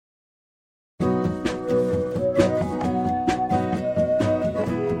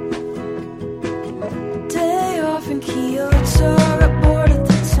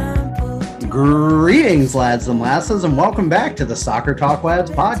Greetings, lads and lasses, and welcome back to the Soccer Talk Lads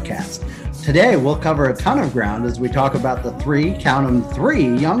podcast. Today, we'll cover a ton of ground as we talk about the three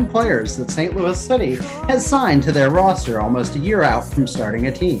young players that St. Louis City has signed to their roster almost a year out from starting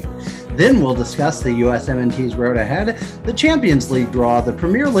a team. Then we'll discuss the USMNT's road ahead, the Champions League draw, the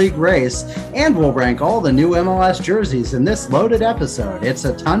Premier League race, and we'll rank all the new MLS jerseys in this loaded episode. It's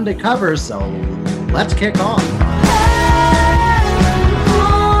a ton to cover, so let's kick off.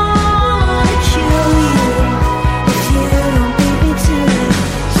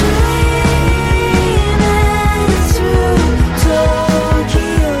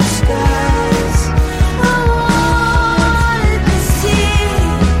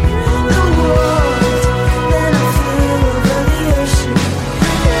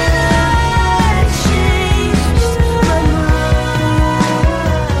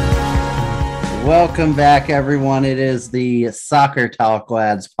 Welcome back, everyone. It is the Soccer Talk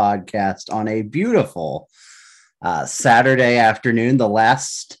Lads podcast on a beautiful Saturday afternoon, the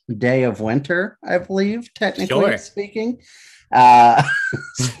last day of winter, I believe, technically speaking.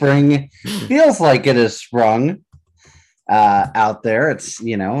 Spring feels like it has sprung out there. It's,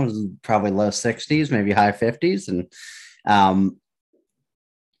 probably low 60s, maybe high 50s. And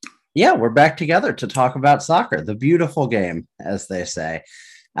we're back together to talk about soccer, the beautiful game, as they say.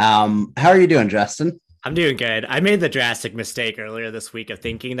 How are you doing, Justin? I'm doing good. I made the drastic mistake earlier this week of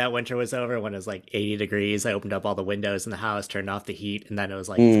thinking that winter was over when it was like 80 degrees. I opened up all the windows in the house, turned off the heat, and then it was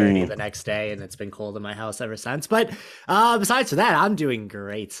like 30 the next day, and it's been cold in my house ever since. But besides that, I'm doing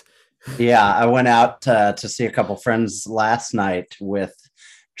great. Yeah, I went out to see a couple friends last night with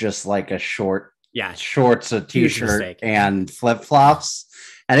just like a shorts, a t-shirt, and flip-flops.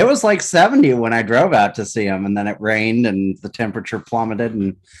 And it was like 70 when I drove out to see them, and then it rained and the temperature plummeted,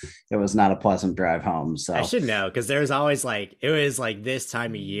 and it was not a pleasant drive home. So I should know, because there's always it was like this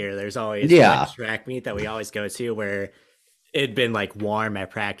time of year, there's always one track meet that we always go to where it'd been like warm at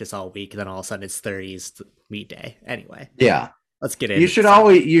practice all week, and then all of a sudden it's 30s meet day. Anyway, let's get in. You should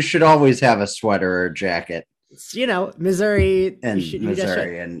always have a sweater or jacket. Missouri and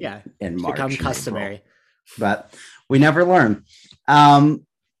Missouri in March become customary, but we never learn.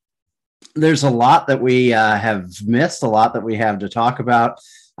 There's a lot that we have missed, a lot that we have to talk about.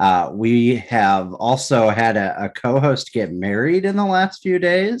 We have also had a co-host get married in the last few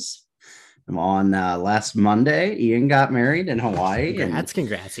days. On last Monday, Ian got married in Hawaii.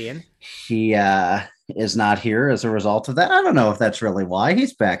 Congrats, Ian. He is not here as a result of that. I don't know if that's really why.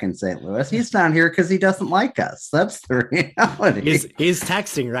 He's back in St. Louis. He's not here because he doesn't like us. That's the reality. He's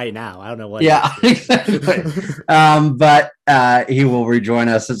texting right now. I don't know what. Yeah, exactly. But he will rejoin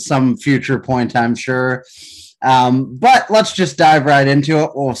us at some future point, I'm sure. But let's just dive right into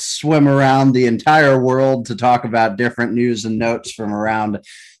it. We'll swim around the entire world to talk about different news and notes from around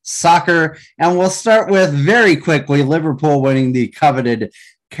soccer. And we'll start with, very quickly, Liverpool winning the coveted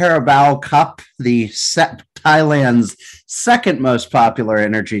Carabao Cup, Thailand's second most popular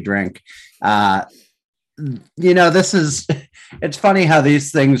energy drink. It's funny how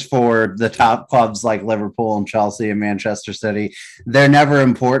these things for the top clubs like Liverpool and Chelsea and Manchester City, they're never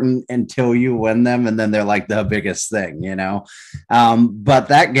important until you win them, and then they're like the biggest thing, But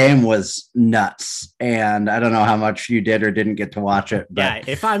that game was nuts, and I don't know how much you did or didn't get to watch it. But yeah,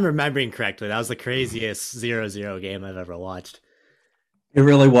 if I'm remembering correctly, that was the craziest 0-0 game I've ever watched. It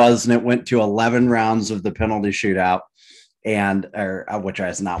really was, and it went to 11 rounds of the penalty shootout, which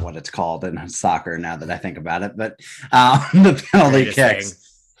is not what it's called in soccer now that I think about it, but the penalty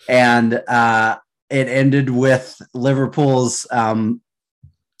kicks. And it ended with Liverpool's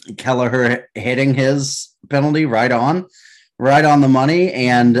Kelleher hitting his penalty right on the money,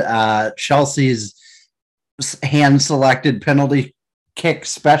 and Chelsea's hand-selected penalty kick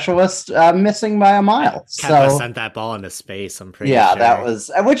specialist missing by a mile. Kepa sent that ball into space, I'm pretty sure. Yeah, that was,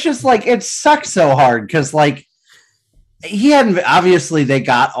 which is it sucks so hard because he hadn't, obviously they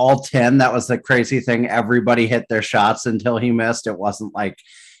got all 10. That was the crazy thing. Everybody hit their shots until he missed. It wasn't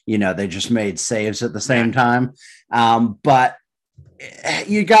they just made saves at the same time. But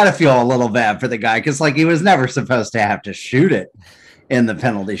you got to feel a little bad for the guy because he was never supposed to have to shoot it in the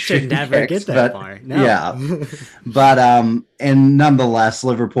penalty shoot. Never get that far. No. Yeah. But and nonetheless,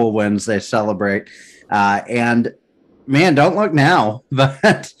 Liverpool wins. They celebrate. And man, don't look now,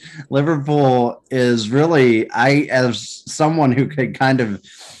 but Liverpool is really, as someone who could kind of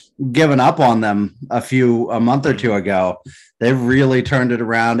given up on them a month or two ago, they've really turned it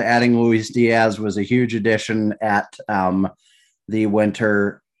around. Adding Luis Diaz was a huge addition at the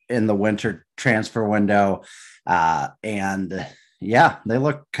winter transfer window. And Yeah, they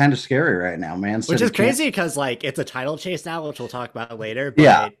look kind of scary right now, Man City. Which is crazy because like it's a title chase now, which we'll talk about later. But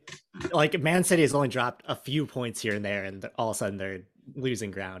Yeah, like Man City has only dropped a few points here and there, and all of a sudden they're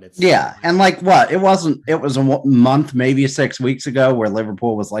losing ground. It's yeah, and like what? It was a month, maybe 6 weeks ago, where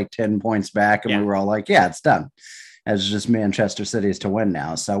Liverpool was like 10 points back, and we were all like, "Yeah, it's done." It's just Manchester City's to win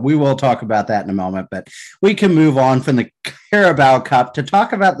now. So we will talk about that in a moment, but we can move on from the Carabao Cup to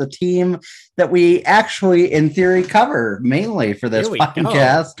talk about the team that we actually, in theory, cover mainly for this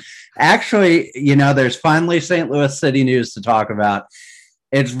podcast. Actually, there's finally St. Louis City news to talk about.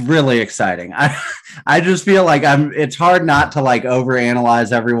 It's really exciting. I just feel like it's hard not to like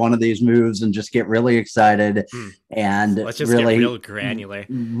overanalyze every one of these moves and just get really excited and let's just really get real granular,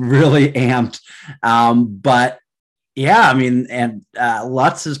 really amped. But yeah, I mean, and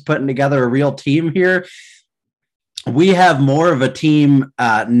Lutz is putting together a real team here. We have more of a team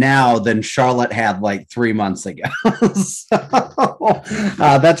now than Charlotte had like 3 months ago. So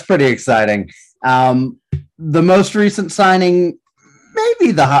that's pretty exciting. The most recent signing,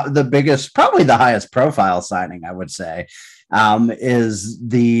 maybe the biggest, probably the highest profile signing, I would say, is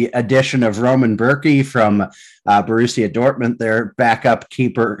the addition of Roman Bürki from Borussia Dortmund. Their backup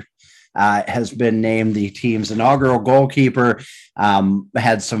keeper has been named the team's inaugural goalkeeper.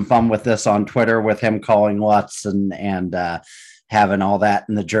 Had some fun with this on Twitter with him calling Lutz and having all that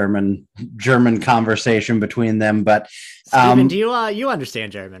in the German conversation between them. But Steven, do you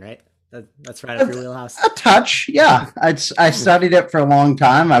understand German, right? That's right up your wheelhouse. A touch, yeah. I studied it for a long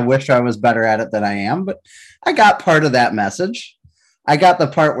time. I wish I was better at it than I am, but I got part of that message. I got the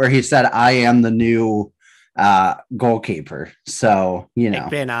part where he said, "I am the new goalkeeper." So Ich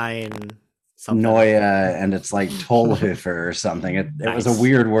bin ein Neue, and it's like Tollhöfer or something. It was a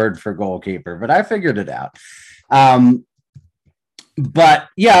weird word for goalkeeper, but I figured it out. But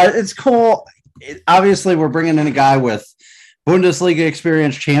yeah, it's cool. Obviously, we're bringing in a guy with Bundesliga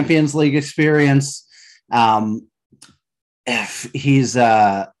experience, Champions League experience.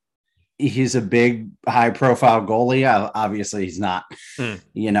 He's a big, high-profile goalie. Obviously, he's not, an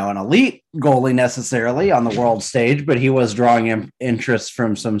elite goalie necessarily on the world stage, but he was drawing interest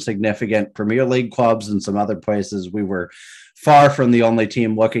from some significant Premier League clubs and some other places. We were far from the only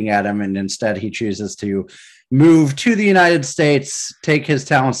team looking at him, and instead he chooses to move to the United States, take his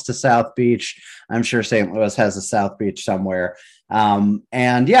talents to South Beach. I'm sure St. Louis has a South Beach somewhere.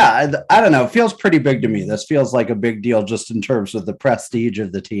 And yeah, I don't know. It feels pretty big to me. This feels like a big deal just in terms of the prestige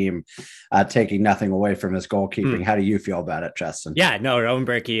of the team, taking nothing away from his goalkeeping. How do you feel about it, Justin? Yeah, no, Roman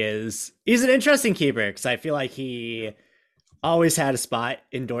Bürki he's an interesting keeper because I feel like he always had a spot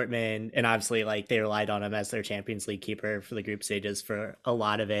in Dortmund, and obviously like they relied on him as their Champions League keeper for the group stages for a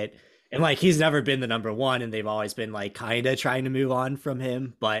lot of it. And like he's never been the number one, and they've always been like kind of trying to move on from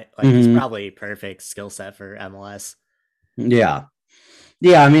him, but like he's probably perfect skill set for MLS. Yeah.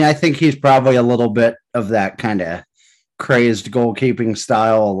 I mean, I think he's probably a little bit of that kind of crazed goalkeeping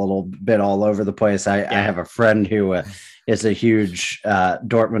style, a little bit all over the place. I have a friend who is a huge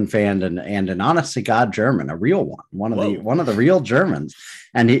Dortmund fan and an honest to God German, a real one of the real Germans.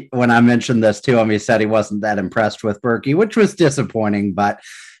 And when I mentioned this to him, he said he wasn't that impressed with Bürki, which was disappointing. But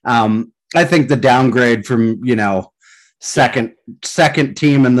I think the downgrade from second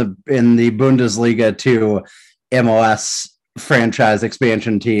team in the Bundesliga to MLS franchise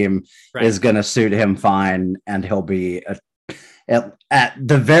expansion team is going to suit him fine, and he'll be at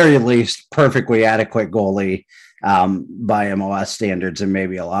the very least perfectly adequate goalie by MLS standards, and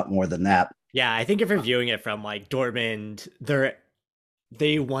maybe a lot more than that. Yeah, I think if you're viewing it from like Dortmund,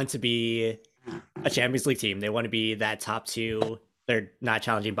 they want to be a Champions League team. They want to be that top two. They're not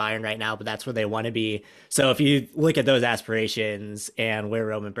challenging Bayern right now, but that's where they want to be. So if you look at those aspirations and where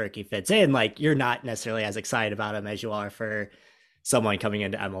Roman Bürki fits in, like you're not necessarily as excited about him as you are for someone coming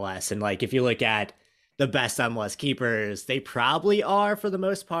into MLS. And like if you look at the best MLS keepers, they probably are for the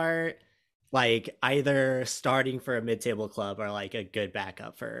most part like either starting for a mid-table club or like a good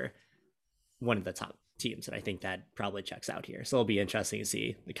backup for one of the top teams. And I think that probably checks out here. So it'll be interesting to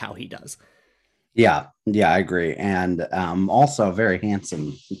see like how he does. Yeah, I agree. And also a very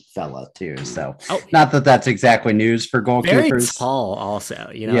handsome fella too. So not that that's exactly news for goalkeepers. Very tall also,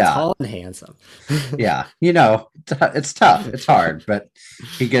 tall and handsome. Yeah, it's tough. It's hard, but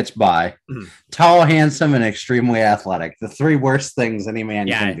he gets by. Tall, handsome, and extremely athletic. The three worst things any man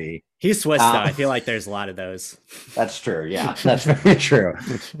can be. He's Swiss, though. I feel like there's a lot of those. That's true. Yeah, that's very true.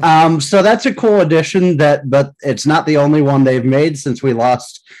 So that's a cool addition, but it's not the only one they've made since we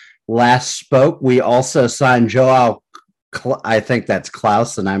last spoke. We also signed Joao, I think that's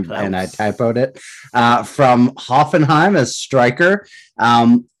Klaus, and I typoed it, from Hoffenheim as striker.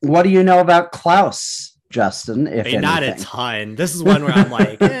 What do you know about Klaus? Justin, I if mean, not a anything? ton. This is one where I'm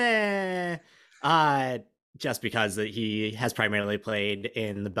like, uh, just because he has primarily played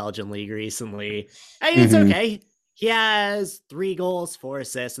in the Belgian league recently. I mean, it's Hmm. okay. He has 3 goals, 4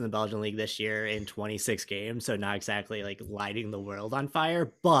 assists in the Belgian league this year in 26 games, so not exactly like lighting the world on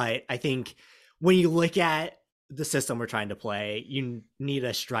fire. But I think when you look at the system we're trying to play, you need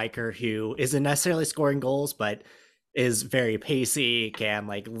a striker who isn't necessarily scoring goals, but is very pacey, can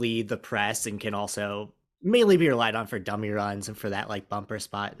like lead the press, and can also mainly be relied on for dummy runs and for that like bumper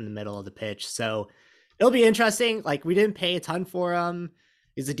spot in the middle of the pitch. So it'll be interesting. Like we didn't pay a ton for him.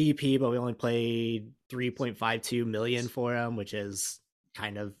 He's a DP, but we only paid 3.52 million for him, which is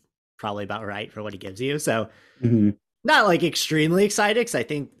kind of probably about right for what he gives you. So Hmm. not like extremely excited because I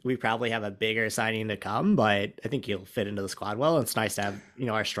think we probably have a bigger signing to come, but I think he'll fit into the squad well. And it's nice to have,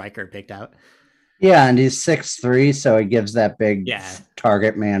 our striker picked out. Yeah, and he's 6'3", so he gives that big Yeah,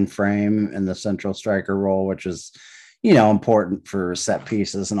 target man frame in the central striker role, which is, important for set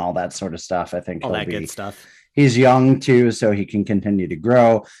pieces and all that sort of stuff. I think all that good stuff. he's young too, so he can continue to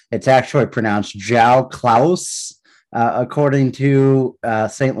grow. It's actually pronounced João Klaus, according to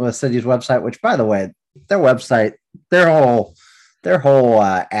St. Louis City's website, which, by the way, their website, their whole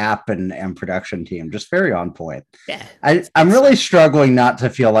app and production team just very on point. Yeah, I'm really struggling not to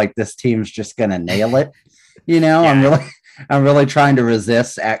feel like this team's just gonna nail it. yeah. I'm really trying to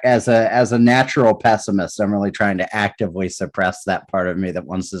resist as a natural pessimist. I'm really trying to actively suppress that part of me that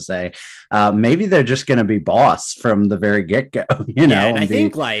wants to say maybe they're just going to be boss from the very get go. Yeah, and I and be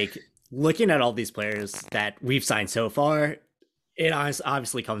think like looking at all these players that we've signed so far, it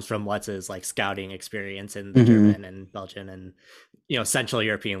obviously comes from Lutz's like scouting experience in the Mhm. German and Belgian and Central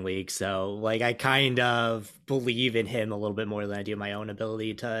European league. So like I kind of believe in him a little bit more than I do my own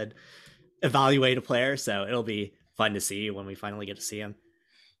ability to evaluate a player. So it'll be fun to see when we finally get to see him.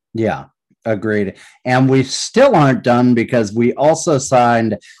 Yeah, agreed. And we still aren't done because we also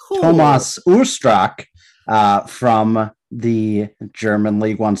signed Cool. Thomas Ustrak from the German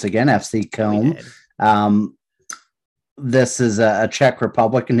league once again, FC We Köln. did. Um, this is a Czech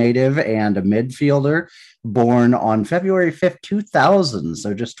Republic native and a midfielder born on February 5th, 2000.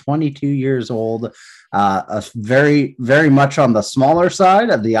 So just 22 years old. Very, very much on the smaller side,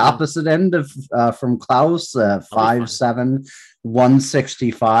 at the opposite end of from Klaus, I'll be fun. 5'7",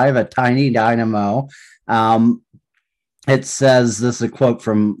 165, a tiny dynamo. It says, this is a quote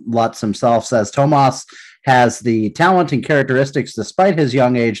from Lutz himself, says, Tomas has the talent and characteristics, despite his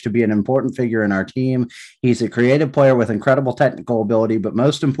young age, to be an important figure in our team. He's a creative player with incredible technical ability, but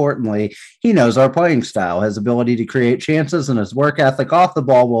most importantly, he knows our playing style. His ability to create chances and his work ethic off the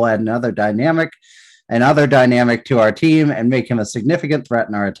ball will add another dynamic to our team and make him a significant threat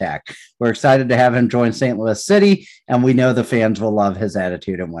in our attack. We're excited to have him join St. Louis City, and we know the fans will love his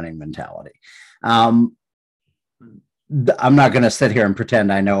attitude and winning mentality. I'm not going to sit here and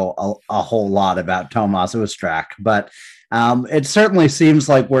pretend I know a whole lot about Tomas Ustrak, but it certainly seems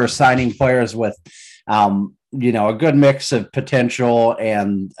like we're signing players with, a good mix of potential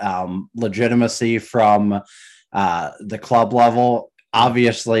and legitimacy from the club level.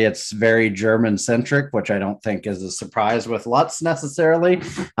 Obviously, it's very German centric, which I don't think is a surprise with Lutz necessarily.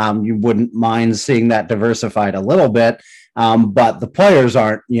 You wouldn't mind seeing that diversified a little bit. But the players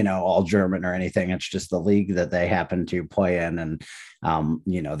aren't, all German or anything. It's just the league that they happen to play in, and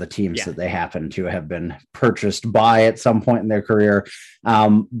the teams that they happen to have been purchased by at some point in their career.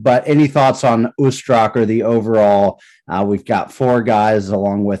 But any thoughts on Ustrak or the overall? We've got 4 guys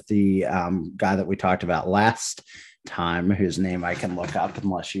along with the guy that we talked about last time, whose name I can look up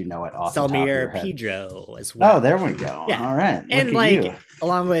unless you know it off the top of your Salmir head. Pedro as well. Oh, there we go. Yeah. All right. And like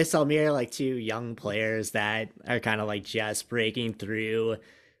along with Salmir, like 2 young players that are kind of like just breaking through.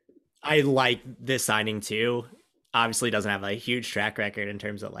 I like this signing too. Obviously doesn't have a huge track record in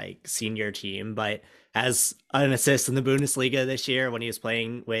terms of like senior team, but has an assist in the Bundesliga this year when he was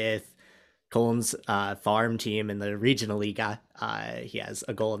playing with Köln's farm team in the regional Liga. He has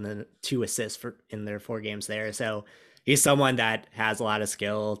a goal and then 2 assists in their 4 games there. So he's someone that has a lot of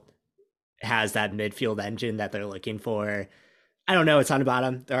skill, has that midfield engine that they're looking for. I don't know a ton about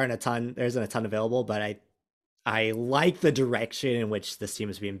him. There isn't a ton available, but I like the direction in which this team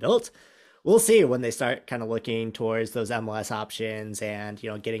is being built. We'll see when they start kind of looking towards those MLS options and,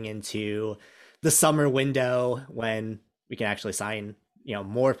 getting into the summer window when we can actually sign,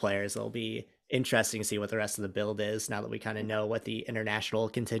 more players. It'll be interesting to see what the rest of the build is now that we kind of know what the international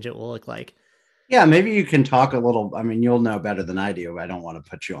contingent will look like. Yeah, maybe you can talk a little. I mean, you'll know better than I do. I don't want to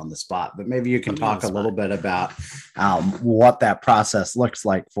put you on the spot, but maybe you can talk a little bit about what that process looks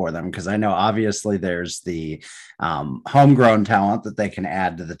like for them. Because I know obviously there's the homegrown talent that they can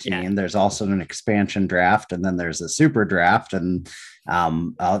add to the team. Yeah. There's also an expansion draft, and then there's a super draft, and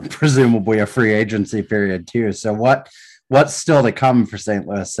presumably a free agency period too. So what's still to come for St.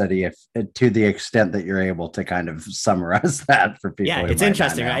 Louis City, if to the extent that you're able to kind of summarize that for people? Yeah, it's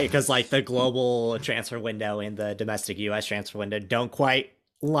interesting, right? Because like the global transfer window and the domestic US transfer window don't quite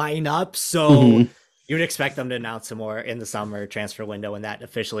line up. So you would expect them to announce some more in the summer transfer window when that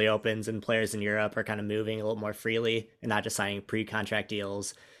officially opens and players in Europe are kind of moving a little more freely and not just signing pre-contract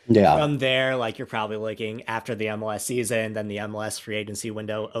deals. Yeah. From there, like you're probably looking after the MLS season, then the MLS free agency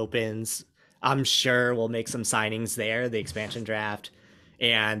window opens. I'm sure we'll make some signings there. The expansion draft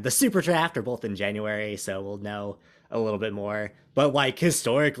and the super draft are both in January, so we'll know a little bit more. But like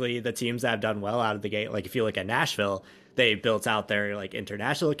historically, the teams that have done well out of the gate, like if you look at Nashville, they built out their like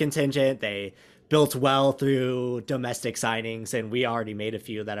international contingent. They built well through domestic signings, and we already made a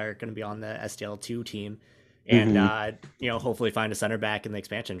few that are going to be on the STL2 team, and hopefully find a center back in the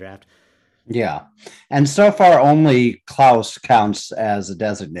expansion draft. Yeah. And so far, only Klaus counts as a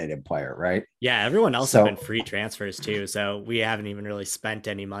designated player, right? Yeah. Everyone else has been free transfers too. So we haven't even really spent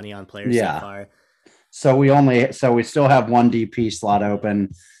any money on players so far. So we still have one DP slot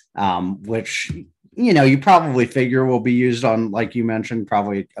open, which, you probably figure will be used on, like you mentioned,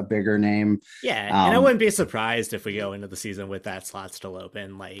 probably a bigger name. Yeah. And I wouldn't be surprised if we go into the season with that slot still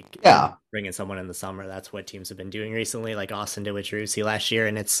open, like bringing someone in the summer. That's what teams have been doing recently, like Austin did with Driussi last year.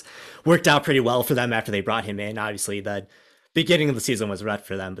 And it's worked out pretty well for them after they brought him in. Obviously, the beginning of the season was rough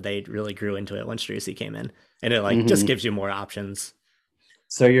for them, but they really grew into it once Driussi came in. And it just gives you more options.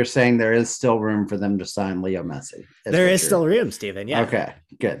 So you're saying there is still room for them to sign Leo Messi? There is still room, Steven. Yeah. Okay,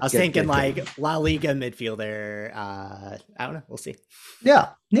 good. I was thinking La Liga midfielder. I don't know. We'll see. Yeah,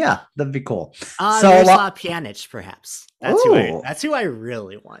 that'd be cool. Miroslav Pjanic, perhaps. That's who I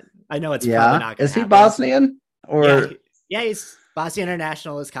really want. I know it's probably not going to happen. Is he Bosnian? Or he's Bosnia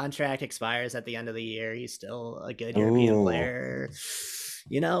International. His contract expires at the end of the year. He's still a good European player.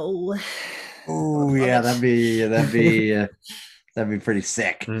 Oh yeah, that'd be. That'd be pretty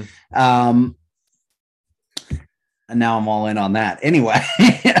sick. And now I'm all in on that. Anyway,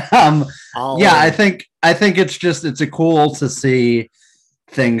 I think it's cool to see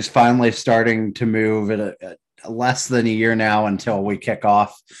things finally starting to move at less than a year now until we kick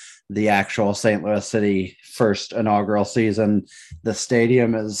off the actual St. Louis City first inaugural season. The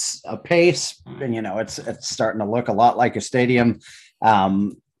stadium is apace, and it's starting to look a lot like a stadium.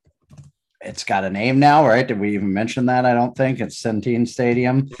 It's got a name now, right? Did we even mention that? I don't think it's Centene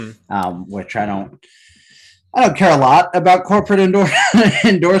Stadium, which I don't care a lot about corporate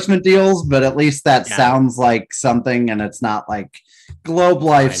endorsement deals, but at least that sounds like something, and it's not like Globe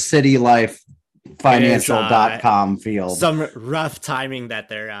Life, City Life, financial.com field. Some rough timing that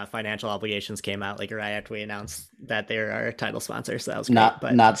their financial obligations came out like right after we announced that they're our title sponsor. So that was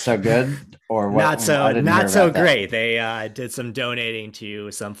great, not so good, or what? Not so great. They did some donating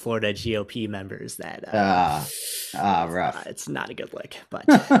to some Florida GOP members that rough. It's not a good look, but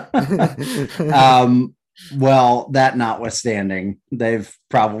well, that notwithstanding, they've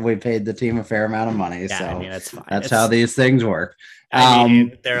probably paid the team a fair amount of money. Yeah, so I mean, that's fine. That's how these things work. I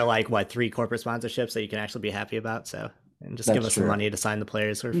mean, there are like 3 corporate sponsorships that you can actually be happy about. So, and just give us some money to sign the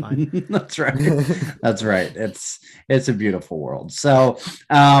players. We're fine. That's right. That's right. It's a beautiful world. So,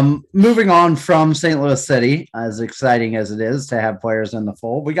 moving on from St. Louis City, as exciting as it is to have players in the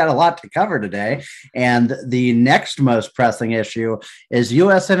fold, we got a lot to cover today. And the next most pressing issue is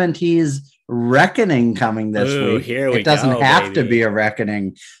USMNT's reckoning coming this week. It doesn't have to be a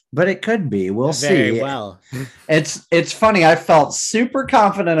reckoning, but it could be. We'll see. Well, it's funny. I felt super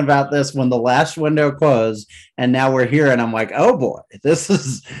confident about this when the last window closed, and now we're here, and I'm like, oh boy,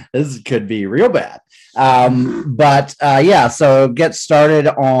 this could be real bad. So get started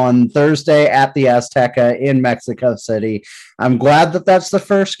on Thursday at the Azteca in Mexico City. I'm glad that that's the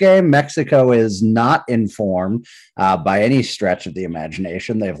first game. Mexico is not in form by any stretch of the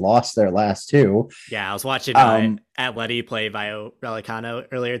imagination. They've lost their last 2. Yeah, I was watching Atleti play Valle Vallecano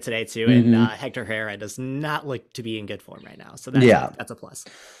earlier today too, and Hector Herrera does not look to be in good form right now. So that's a plus.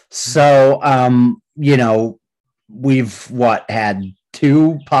 So we've had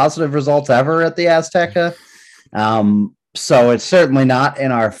 2 positive results ever at the Azteca. So it's certainly not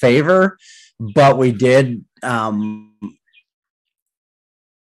in our favor, but we did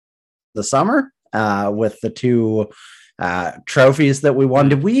the summer with the 2 trophies that we won.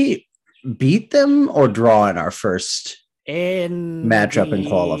 Did we beat them or draw in our first in matchup in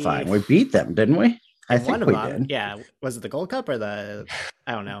qualifying. We beat them, didn't we? I in one think of we them. did. Yeah, was it the Gold Cup or the?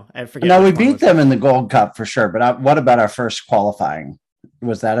 I don't know. I forget No, we which one beat was. them in the Gold Cup for sure. But what about our first qualifying?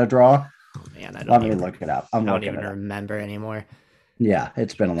 Was that a draw? Oh man, Let me look it up. I'm I don't looking even it up. remember anymore. Yeah,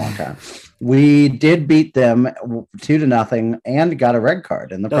 it's been a long time. We did beat them 2-0 and got a red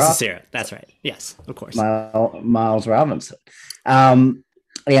card in the process. Cicero. That's right. Yes, of course. Miles Robinson. And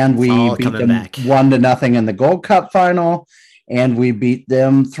we beat them back. 1-0 in the Gold Cup final, and we beat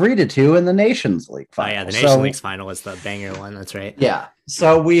them 3-2 in the Nations League final. Oh yeah, the Nations League final was the banger one. That's right. Yeah.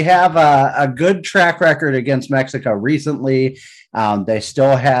 So we have a good track record against Mexico recently. They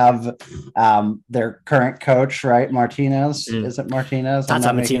still have their current coach, right? Martinez. Is it Martinez?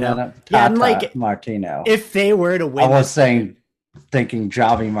 Tata Martino. Yeah, and like Martino. If they were to win, I was thinking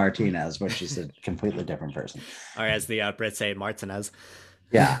Javi Martinez, which is a completely different person. Or as the Brits say, Martinez.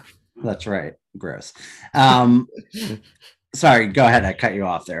 Yeah, that's right. Gross. Sorry, go ahead. I cut you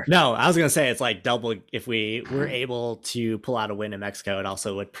off there. No, I was going to say it's like double. If we were able to pull out a win in Mexico, it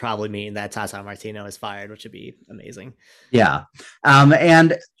also would probably mean that Tata Martino is fired, which would be amazing. Yeah.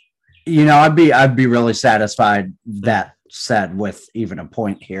 And, I'd be really satisfied. That said, with even a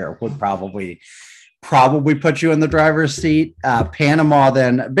point here would probably put you in the driver's seat. Panama,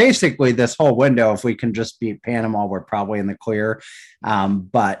 then basically this whole window, if we can just beat Panama, we're probably in the clear.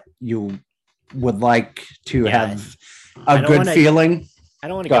 But you would like to have a good feeling. I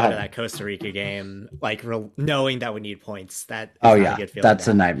don't want to go to that Costa Rica game like knowing that we need points. That a good feeling. That's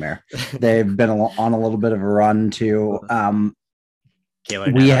a nightmare. They've been on a little bit of a run too.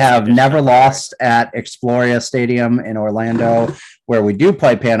 We have never lost at Exploria Stadium in Orlando, where we do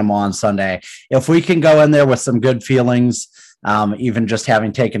play Panama on Sunday. If we can go in there with some good feelings, even just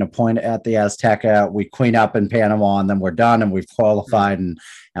having taken a point at the Azteca, we clean up in Panama and then we're done and we've qualified and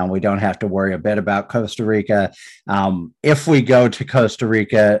we don't have to worry a bit about Costa Rica. If we go to Costa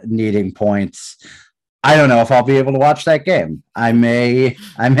Rica needing points, I don't know if I'll be able to watch that game. I may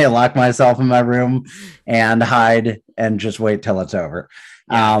lock myself in my room and hide and just wait till it's over.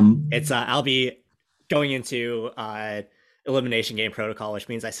 I'll be going into elimination game protocol, which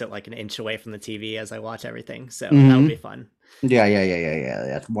means I sit like an inch away from the TV as I watch everything. So that would be fun. Yeah.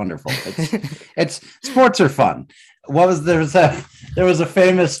 That's wonderful. It's sports are fun. There was a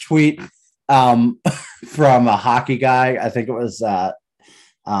famous tweet from a hockey guy. I think it was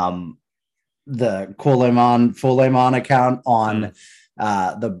the Fuleiman account on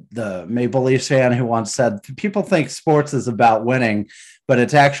the Maple Leafs fan who once said, people think sports is about winning, but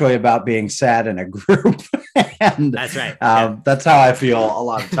it's actually about being sad in a group. And that's right. That's how I feel a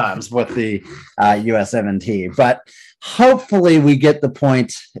lot of times with the USMNT. But hopefully we get the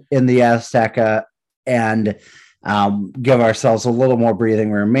point in the Azteca and give ourselves a little more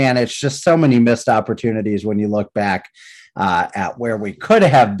breathing room. Man, it's just so many missed opportunities when you look back at where we could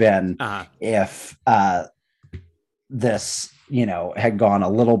have been if this, had gone a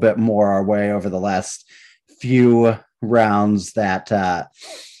little bit more our way over the last few rounds. That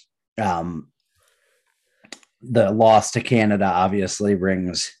the loss to Canada obviously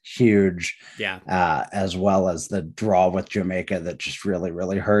rings huge, as well as the draw with Jamaica that just really,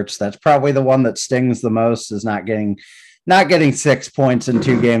 really hurts. That's probably the one that stings the most, is not getting 6 points in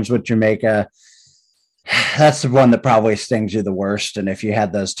 2 games with Jamaica. That's the one that probably stings you the worst. And if you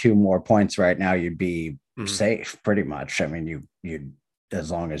had those 2 more points right now, you'd be safe pretty much. I mean, you'd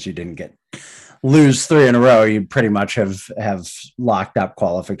as long as you didn't lose 3 in a row, you pretty much have locked up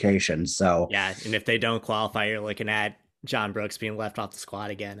qualification. So and if they don't qualify, you're looking at John Brooks being left off the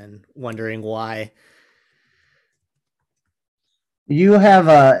squad again and wondering why. You have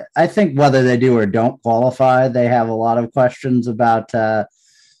I think whether they do or don't qualify, they have a lot of questions about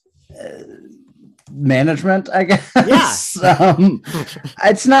management, I guess.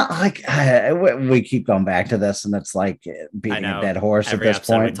 It's not like we keep going back to this and it's like beating a dead horse at this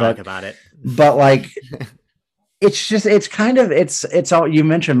point. Talk about it. But like it's all, you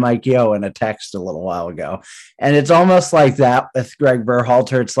mentioned Mike Yeo in a text a little while ago, and it's almost like that with Greg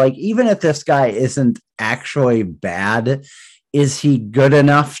Berhalter. It's like, even if this guy isn't actually bad, is he good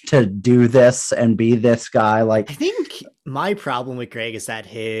enough to do this and be this guy? Like, I think my problem with Greg is that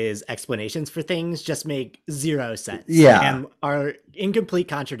his explanations for things just make zero sense. And are in complete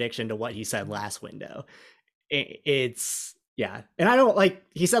contradiction to what he said last window. And I don't like,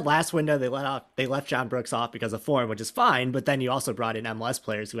 he said last window they left John Brooks off because of form, which is fine, but then you also brought in MLS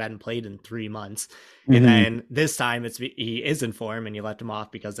players who hadn't played in 3 months. And then this time he is in form and you left him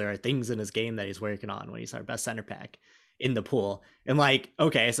off because there are things in his game that he's working on when he's our best center back in the pool. And like,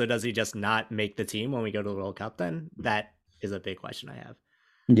 okay, so does he just not make the team when we go to the World Cup then? That is a big question I have.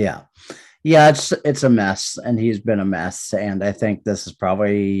 Yeah. Yeah, it's a mess, and he's been a mess. And I think this is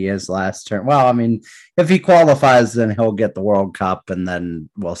probably his last term. Well, I mean, if he qualifies, then he'll get the World Cup, and then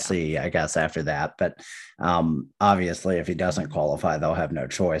we'll see, I guess, after that. But obviously, if he doesn't qualify, they'll have no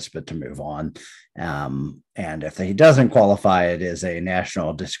choice but to move on. And if he doesn't qualify, it is a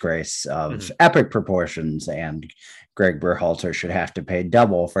national disgrace of epic proportions, and Greg Berhalter should have to pay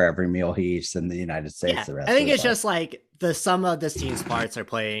double for every meal he eats in the United States. Yeah, The rest I think of it's just like the sum of this team's parts are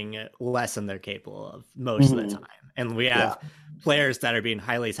playing less than they're capable of most of the time. And we have players that are being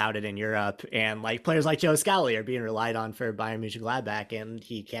highly touted in Europe, and like players like Joe Scally are being relied on for Bayern Munich Gladbach, and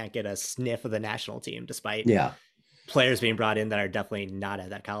he can't get a sniff of the national team despite players being brought in that are definitely not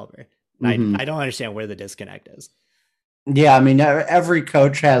at that caliber. I don't understand where the disconnect is. Yeah, I mean, every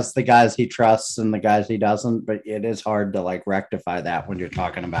coach has the guys he trusts and the guys he doesn't, but it is hard to like rectify that when you're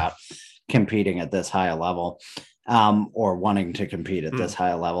talking about competing at this high a level, or wanting to compete at this high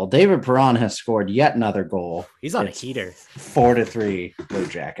a level. David Perron has scored yet another goal. He's on a heater. 4-3 Blue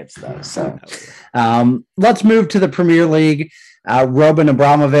Jackets, though. So let's move to the Premier League. Roman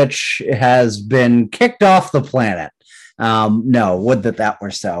Abramovich has been kicked off the planet. No, would that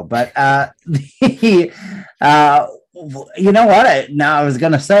were so. But you know what? I was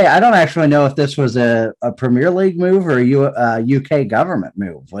going to say, I don't actually know if this was a Premier League move or a UK government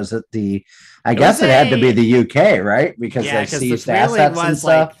move. Was it I guess it had to be the UK, right? Because they seized assets and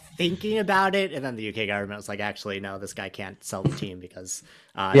stuff. Like thinking about it, and then the UK government was like, actually, no, this guy can't sell the team because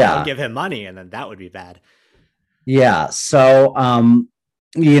they'll give him money, and then that would be bad. Yeah. So,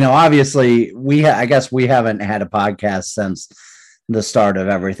 obviously, I guess we haven't had a podcast since the start of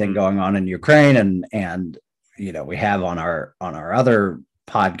everything going on in Ukraine, and we have on our other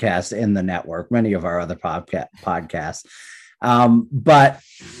podcast in the network, many of our other podcasts. But,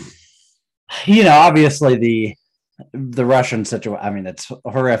 obviously the Russian situation, I mean, it's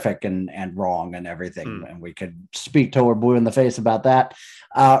horrific and wrong and everything. And we could speak till we're blue in the face about that.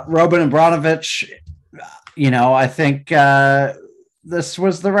 Roman Abramovich, I think this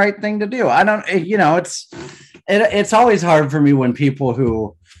was the right thing to do. I don't, it's always hard for me when people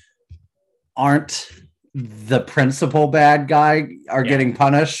who aren't the principal bad guy are getting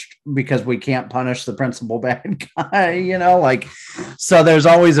punished because we can't punish the principal bad guy, so there's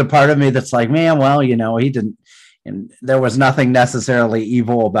always a part of me that's like, man, well, he didn't, and there was nothing necessarily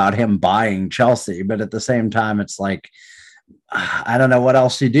evil about him buying Chelsea, but at the same time, it's like, I don't know what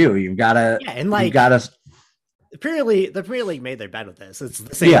else you do. You've got to, the Premier League made their bed with this. It's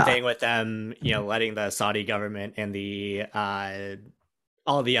the same thing with them, letting the Saudi government and the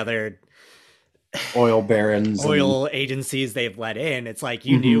all the other oil barons, agencies they've let in. It's like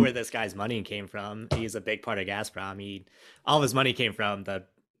you knew where this guy's money came from. He's a big part of Gazprom. All of his money came from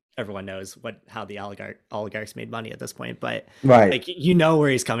everyone knows how the oligarchs made money at this point. But like where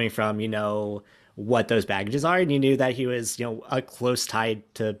he's coming from. What those baggages are, and you knew that he was, a close tie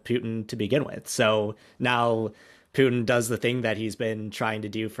to Putin to begin with. So now Putin does the thing that he's been trying to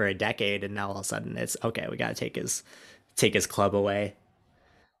do for a decade, and now all of a sudden it's okay. We got to take his club away.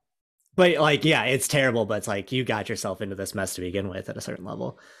 But it's terrible. But it's like you got yourself into this mess to begin with at a certain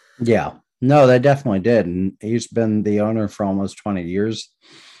level. Yeah, no, they definitely did, and he's been the owner for almost 20 years.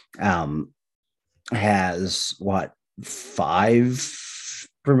 Has 5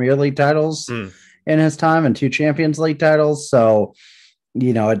 Premier League titles in his time and 2 Champions League titles. So,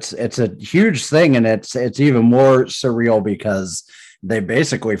 it's a huge thing, and it's even more surreal because they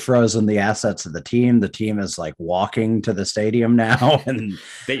basically frozen the assets of the team. The team is like walking to the stadium now, and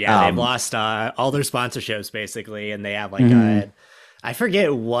they've lost all their sponsorships basically, and they have I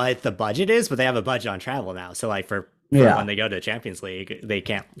forget what the budget is, but they have a budget on travel now. So for when they go to the Champions League, they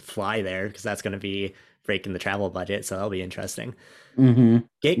can't fly there because that's going to be breaking the travel budget. So that'll be interesting.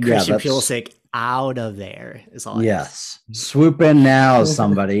 Get Christian Pulisic out of there is all. Yes, swoop in now,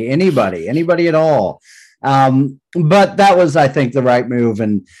 somebody, anybody at all. But that was, I think, the right move.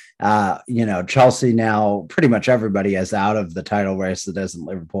 And Chelsea now, pretty much everybody is out of the title race that isn't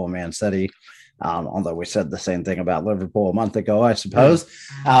Liverpool and Man City. Although we said the same thing about Liverpool a month ago, I suppose.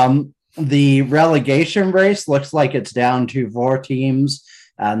 The relegation race looks like it's down to 4 teams.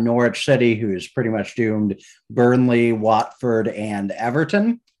 Norwich City, who's pretty much doomed, Burnley, Watford, and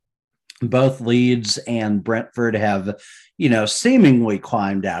Everton. Both Leeds and Brentford have, seemingly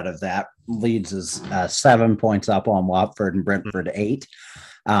climbed out of that. Leeds is 7 points up on Watford and Brentford 8.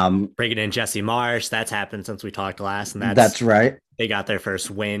 Bringing in Jesse Marsh, that's happened since we talked last, and that's right. They got their first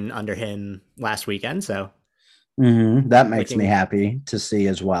win under him last weekend, so that makes me happy to see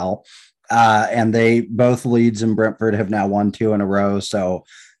as well. And both Leeds and Brentford have now won 2 in a row. So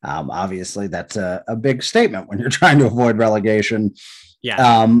obviously that's a big statement when you're trying to avoid relegation.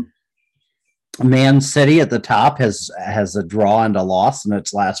 Yeah. Man City at the top has a draw and a loss in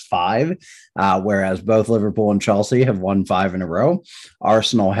its last five, whereas both Liverpool and Chelsea have won five in a row.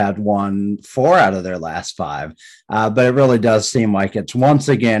 Arsenal had won four out of their last five, but it really does seem like it's once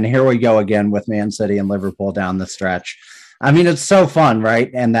again, here we go again with Man City and Liverpool down the stretch. I mean, it's so fun, right?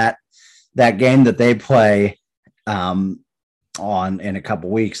 And that game that they play on in a couple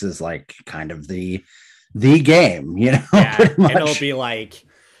weeks is like kind of the game, you know. Yeah, it'll be like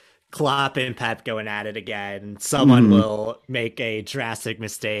Klopp and Pep going at it again. Someone will make a drastic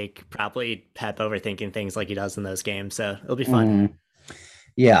mistake, probably Pep overthinking things like he does in those games. So it'll be fun.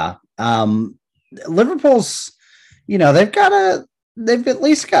 Yeah. Liverpool's, you know, they've at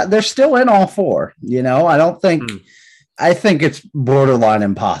least they're still in all four, you know. I think it's borderline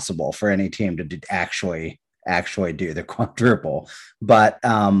impossible for any team to actually do the quadruple, but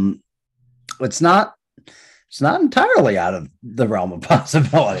it's not entirely out of the realm of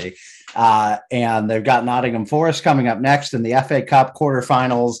possibility. And they've got Nottingham Forest coming up next in the FA Cup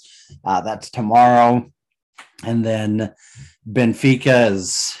quarterfinals. That's tomorrow. And then Benfica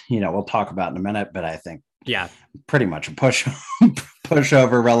is, you know, we'll talk about in a minute, but I think pretty much a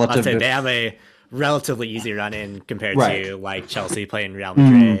pushover relative to. They have a relatively easy run in compared to like Chelsea playing Real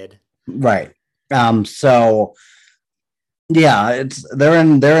Madrid. Right. So yeah, they're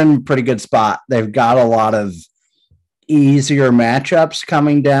in a pretty good spot. They've got a lot of easier matchups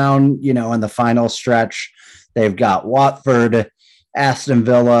coming down, you know, in the final stretch. They've got Watford, Aston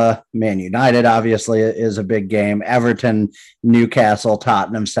Villa, Man United obviously is a big game. Everton, Newcastle,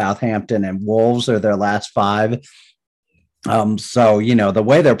 Tottenham, Southampton, and Wolves are their last five. So, you know, the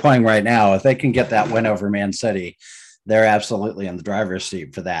way they're playing right now, if they can get that win over Man City, they're absolutely in the driver's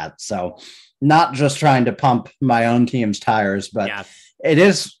seat for that. So not just trying to pump my own team's tires, but it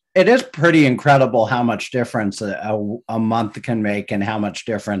is pretty incredible how much difference a month can make and how much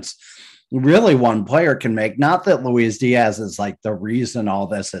difference really one player can make. Not that Luis Diaz is like the reason all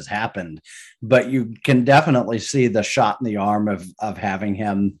this has happened, but you can definitely see the shot in the arm of having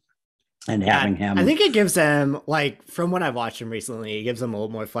him. And having him, I think it gives them, like, from what I've watched him recently, it gives them a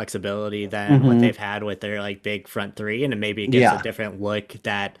little more flexibility than what they've had with their like big front three, and maybe it gives a different look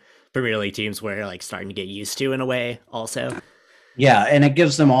that Premier League teams were like starting to get used to in a way. Also, yeah, and it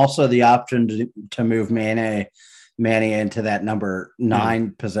gives them also the option to move Mane into that number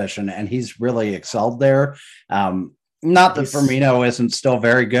 9 position, and he's really excelled there. Not that Firmino isn't still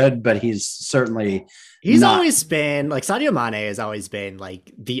very good, but he's certainly. He's always been like Sadio Mane has always been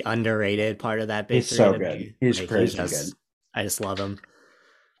like the underrated part of that base. He's so good. He's like, crazy good. I just love him.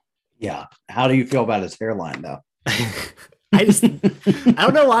 Yeah. How do you feel about his hairline though? I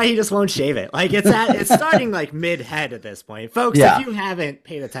don't know why he just won't shave it. Like it's starting like mid head at this point, folks. If you haven't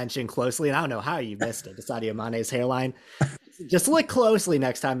paid attention closely, and I don't know how you missed it, Sadio Mane's hairline. Just look closely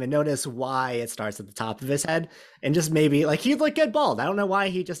next time and notice why it starts at the top of his head, and just maybe like he'd look good bald. I don't know why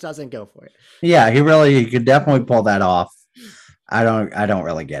he just doesn't go for it. Yeah, he could definitely pull that off. I don't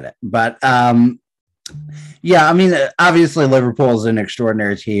really get it, but yeah, I mean, obviously Liverpool is an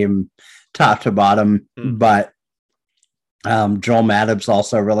extraordinary team, top to bottom, but Joel Matip's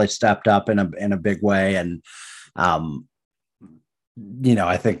also really stepped up in a big way, and you know,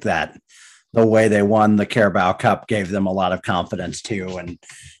 I think that the way they won the Carabao Cup gave them a lot of confidence too. And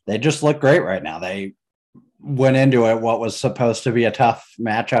they just look great right now. They went into it, what was supposed to be a tough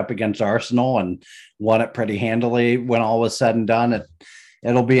matchup against Arsenal, and won it pretty handily when all was said and done.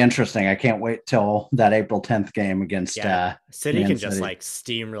 It'll be interesting. I can't wait till that April 10th game against City can just like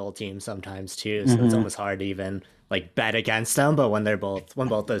steamroll teams sometimes too. So it's almost hard to even like bet against them. But when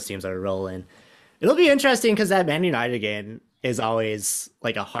both those teams are rolling, it'll be interesting because that Man United game is always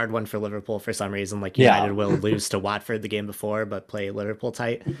like a hard one for Liverpool for some reason. Like United will lose to Watford the game before, but play Liverpool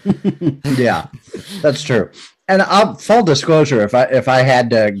tight. Yeah, that's true. And full disclosure, if I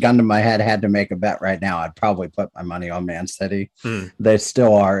had to gun to my head, had to make a bet right now, I'd probably put my money on Man City. They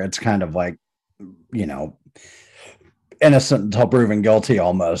still are. It's kind of like, you know, innocent until proven guilty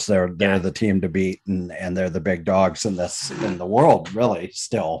almost. They're the team to beat, and they're the big dogs in the world really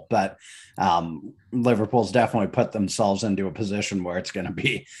still. But Liverpool's definitely put themselves into a position where it's going to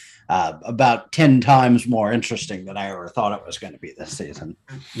be about 10 times more interesting than I ever thought it was going to be this season.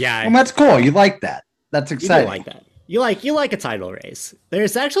 Yeah. And that's cool. You like that. That's exciting. You like that. You like a title race.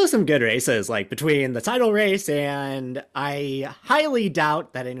 There's actually some good races like between the title race, and I highly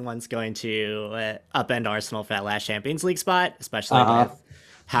doubt that anyone's going to upend Arsenal for that last Champions League spot, especially with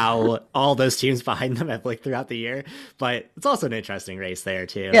how all those teams behind them have looked throughout the year. But it's also an interesting race there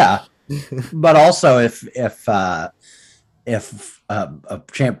too. Yeah. But also if I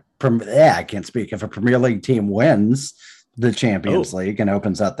can't speak. If a Premier League team wins, the Champions Oh, League and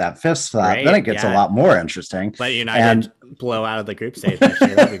opens up that fifth spot, then it great. gets a Yeah. lot more interesting. Let And United blow out of the group stage next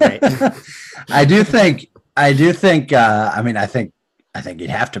year. That'd be great. I do think, I think you'd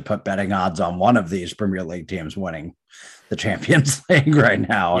have to put betting odds on one of these Premier League teams winning the Champions League right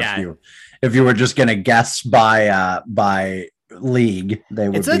now. Yeah. If you were just going to guess by league, they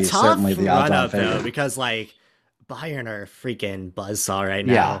would It's a be tough certainly the odds run on up though, favorite. because like Bayern are a freaking buzzsaw right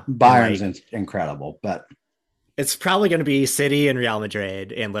Yeah, now. Bayern's And, like, incredible, but it's probably going to be City and Real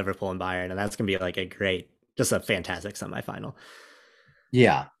Madrid and Liverpool and Bayern, and that's going to be like just a fantastic semifinal.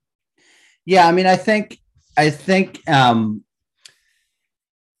 yeah, yeah. I mean, I think, I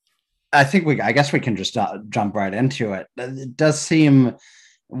guess we can just jump right into it. It does seem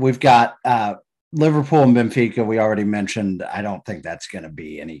we've got Liverpool and Benfica. We already mentioned. I don't think that's going to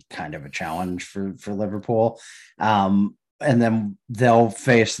be any kind of a challenge for Liverpool. And then they'll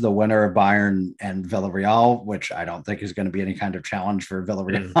face the winner of Bayern and Villarreal, which I don't think is going to be any kind of challenge for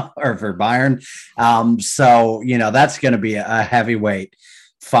Villarreal or for Bayern. So, that's going to be a heavyweight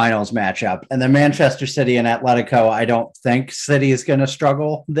finals matchup. And then Manchester City and Atletico, I don't think City is going to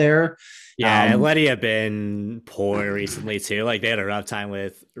struggle there. Yeah, Atleti have been poor recently too. Like they had a rough time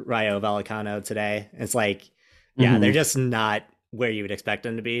with Rayo Vallecano today. It's like, yeah, they're just not where you would expect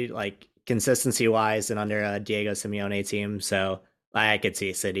them to be, like consistency wise and under a Diego Simeone team. So I could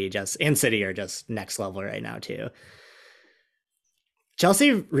see City are just next level right now too.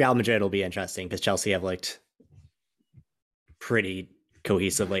 Chelsea, Real Madrid will be interesting because Chelsea have looked pretty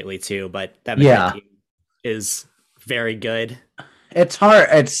cohesive lately too, but that Madrid team is very good. It's hard.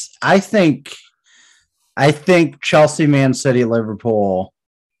 I think Chelsea, Man City, Liverpool,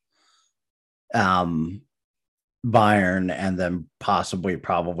 Bayern, and then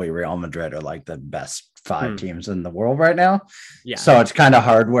probably Real Madrid are like the best five teams in the world right now. Yeah. So it's kind of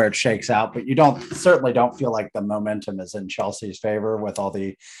hard where it shakes out, but you certainly don't feel like the momentum is in Chelsea's favor with all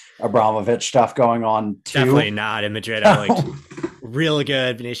the Abramovich stuff going on too. Definitely not. In Madrid are like really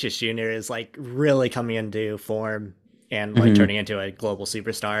good. Vinicius Jr. is like really coming into form and like turning into a global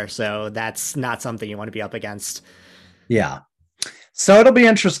superstar. So that's not something you want to be up against. Yeah. So it'll be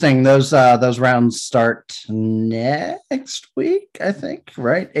interesting. Those rounds start next week, I think,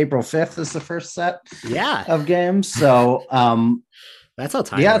 right? April 5th is the first set of games. So that's how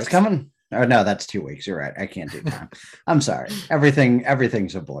time works. It's coming. Or no, that's 2 weeks. You're right. I can't do time. I'm sorry.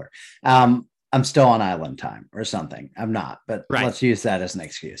 Everything's a blur. I'm still on island time or something. I'm not, but let's use that as an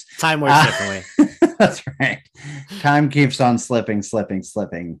excuse. Time works differently. That's right. Time keeps on slipping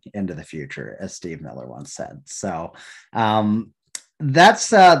into the future, as Steve Miller once said. So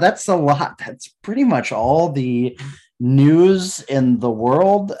that's a lot. That's pretty much all the news in the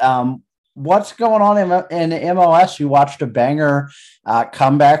world. What's going on in MLS? You watched a banger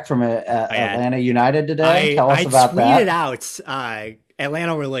comeback from Atlanta United today. Tell us about that. I tweeted out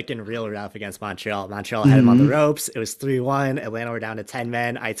Atlanta were looking real rough against Montreal. Montreal had them on the ropes. It was 3-1. Atlanta were down to 10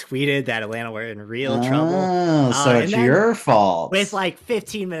 men. I tweeted that Atlanta were in real trouble. So it's your fault. With like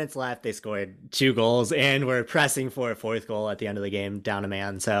 15 minutes left, they scored 2 goals and were pressing for a 4th goal at the end of the game, down a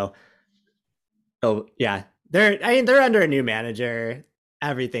man. So, yeah, they're under a new manager.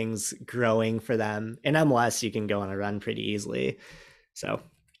 Everything's growing for them. In MLS, you can go on a run pretty easily. So.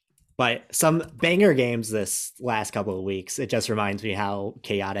 But some banger games this last couple of weeks. It just reminds me how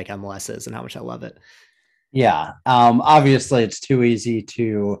chaotic MLS is and how much I love it. Yeah. Obviously, it's too easy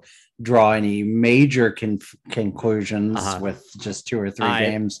to draw any major conclusions with just 2 or 3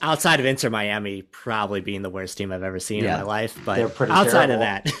 games. Outside of Inter Miami probably being the worst team I've ever seen in my life. But terrible. outside of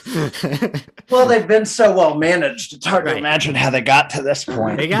that. Well, they've been so well managed. It's hard to imagine how they got to this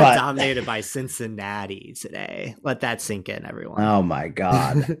point. They got dominated by Cincinnati today. Let that sink in, everyone. Oh, my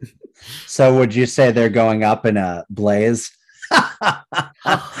God. So would you say they're going up in a blaze? You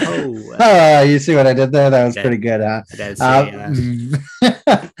see what I did there? That was pretty good, huh?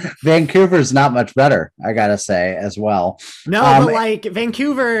 Vancouver's not much better, I gotta say, as well. No, but like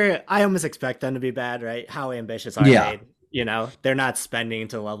Vancouver, I almost expect them to be bad, right? How ambitious are they? They're not spending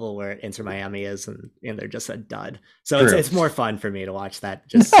to the level where Inter Miami is, and they're just a dud. So it's more fun for me to watch that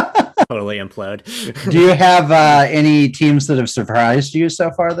just totally implode. Do you have any teams that have surprised you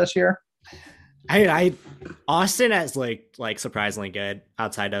so far this year? Austin has like surprisingly good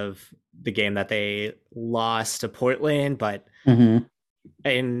outside of the game that they lost to Portland, but everything's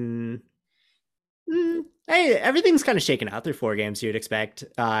kind of shaken out through 4 games you'd expect.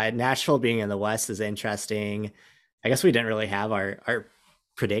 Nashville being in the West is interesting. I guess we didn't really have our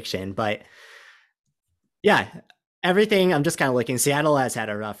prediction, but yeah, everything. I'm just kind of looking. Seattle has had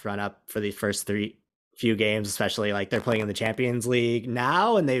a rough run up for the first few games, especially like they're playing in the Champions League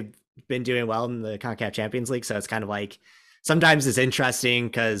now, and they've been doing well in the CONCACAF Champions League. So it's kind of like sometimes it's interesting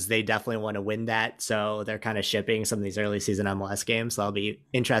because they definitely want to win that. So they're kind of shipping some of these early season MLS games. So it'll be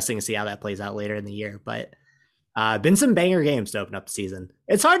interesting to see how that plays out later in the year. But been some banger games to open up the season.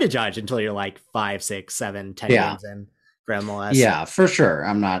 It's hard to judge until you're like 5, 6, 7, 10 games in for MLS. Yeah, for sure.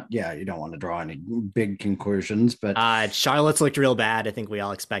 You don't want to draw any big conclusions, but Charlotte's looked real bad. I think we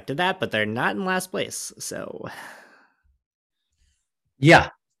all expected that, but they're not in last place. So yeah,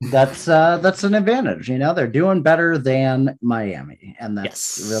 that's an advantage. They're doing better than Miami, and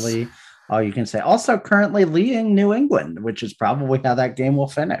that's really all you can say. Also, currently leading New England, which is probably how that game will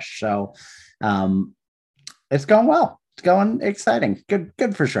finish. So, it's going well. It's going exciting.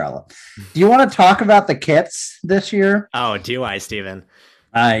 Good for Charlotte. Do you want to talk about the kits this year? Oh, do I, Steven?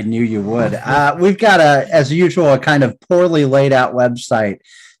 I knew you would. We've got as usual, a kind of poorly laid out website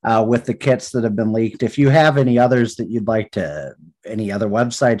with the kits that have been leaked. If you have any others that any other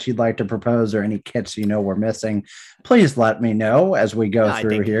websites you'd like to propose, or any kits we're missing, please let me know as we go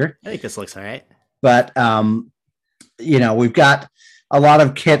through here. I think this looks all right. But we've got a lot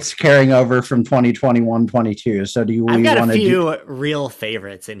of kits carrying over from 2021-22. So I've got a few real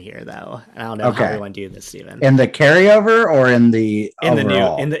favorites in here, though. I don't know how we want to do this, Steven. In the carryover or in the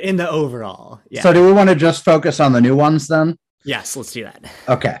overall? In the overall. Yeah. So do we want to just focus on the new ones then? Yes, let's do that.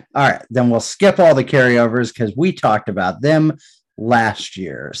 Okay. All right. Then we'll skip all the carryovers because we talked about them last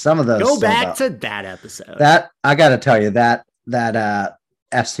year. Some of those. Go back to that episode. That I got to tell you that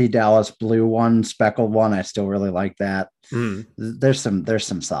FC Dallas blue one, speckled one. I still really like that. There's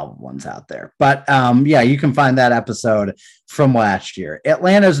some solid ones out there, but you can find that episode from last year.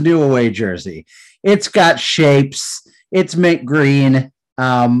 Atlanta's new away jersey. It's got shapes. It's mint green.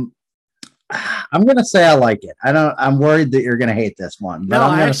 I'm gonna say I like it. I'm worried that you're gonna hate this one, but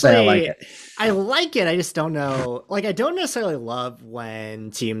I'm gonna say I like it. I like it. I just don't know. Like, I don't necessarily love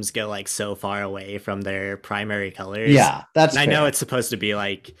when teams go like so far away from their primary colors. Yeah, that's. I know it's supposed to be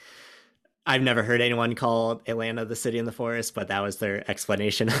like. I've never heard anyone call Atlanta the city in the forest, but that was their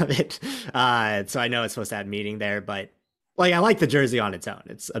explanation of it. So I know it's supposed to have meaning there, but like I like the jersey on its own.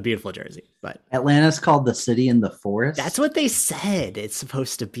 It's a beautiful jersey. But Atlanta's called the city in the forest. That's what they said it's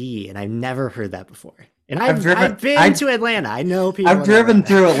supposed to be, and I've never heard that before. And I've been to Atlanta. I know people. I've driven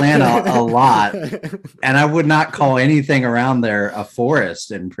through Atlanta a lot, and I would not call anything around there a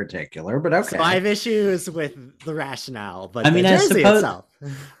forest in particular. But okay, so I have issues with the rationale, but the jersey itself.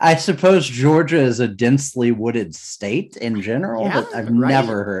 I suppose Georgia is a densely wooded state in general, but I've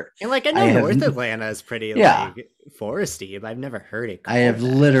never heard. And like I know North Atlanta is pretty like foresty, but I've never heard it called I have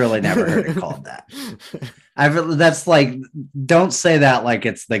literally never heard it called that. That's like, don't say that like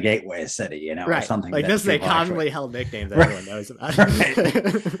it's the gateway city, or something. Like this is a commonly held nickname that everyone knows about.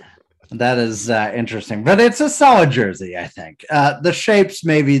 That is interesting, but it's a solid jersey, I think. The shapes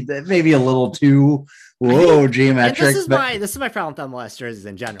maybe a little too geometric. This is my problem with MLS jerseys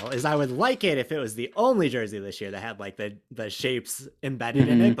in general. Is I would like it if it was the only jersey this year that had like the shapes embedded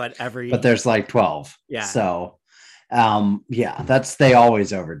in it, but there's like 12. Yeah. So they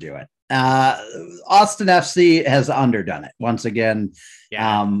always overdo it. Austin FC has underdone it once again.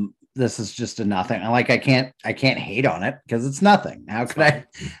 Yeah. This is just a nothing. I can't hate on it because it's nothing. How could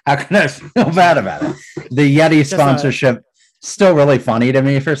I feel bad about it? The Yeti sponsorship still really funny to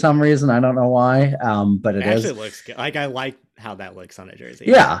me for some reason. I don't know why. But it actually looks good. Like I like how that looks on a jersey.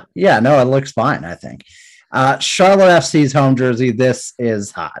 Yeah. No, it looks fine, I think. Charlotte FC's home jersey. This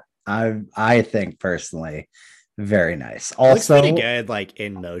is hot. I think personally. Very nice. Also, looks pretty good, like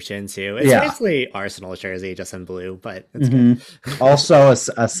in motion too. It's basically Arsenal's jersey, just in blue, but it's good. Also, a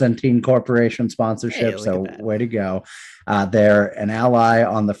Centene Corporation sponsorship. So way to go! They're an ally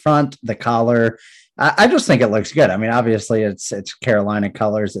on the front, the collar. I just think it looks good. I mean, obviously, it's Carolina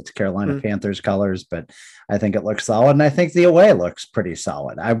colors, it's Carolina Panthers colors, but I think it looks solid, and I think the away looks pretty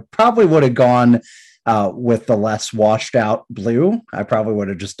solid. I probably would have gone with the less washed out blue. I probably would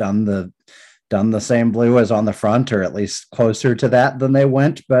have just done the same blue as on the front, or at least closer to that than they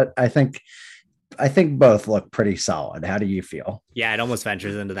went. But I think both look pretty solid. How do you feel? Yeah, it almost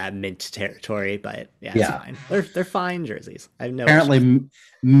ventures into that mint territory, but it's fine. They're fine jerseys. I have no apparently issues.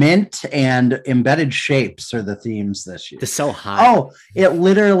 Mint and embedded shapes are the themes this year. They're so high. Oh, it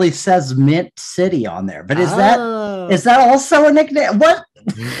literally says Mint City on there. But is that also a nickname?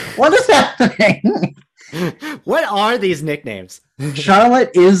 What is happening? What are these nicknames?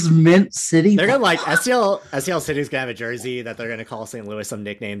 Charlotte is Mint City. They're gonna like SCL City's gonna have a jersey that they're gonna call St. Louis some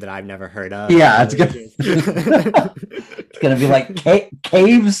nickname that I've never heard of. Yeah, it's gonna be like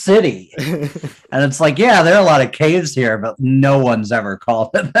Cave City, and it's like, yeah, there are a lot of caves here, but no one's ever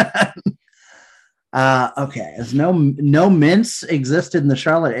called it that. Okay, as no mints exist in the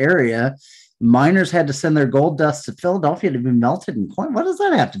Charlotte area, Miners had to send their gold dust to Philadelphia to be melted in coin. What does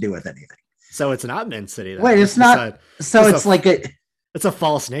that have to do with anything? So it's not Mint City. Wait, it's not. It's a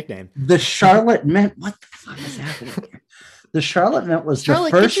false nickname. The Charlotte Mint. What the fuck is happening here? The Charlotte Mint was the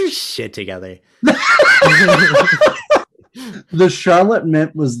first. Get your shit together. The Charlotte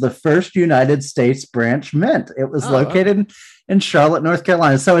Mint was the first United States branch mint. It was located in Charlotte, North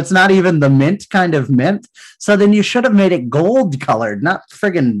Carolina. So it's not even the mint kind of mint. So then you should have made it gold colored, not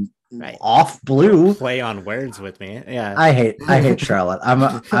friggin' off blue. Play on words with me. Yeah. I hate Charlotte.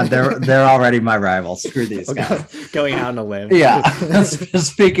 They're already my rivals. Screw these guys. Going out on a limb. Yeah.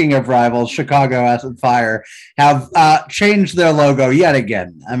 Speaking of rivals, Chicago Fire have changed their logo yet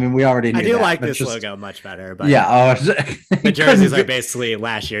again. I mean, we already knew I do that, like this logo much better, but the jerseys are basically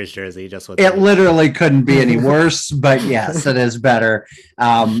last year's jersey, just with it literally couldn't be any worse, but yes, it is better.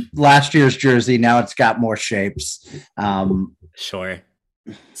 Last year's jersey, now it's got more shapes. Sure.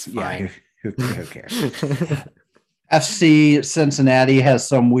 Yeah, who cares? FC Cincinnati has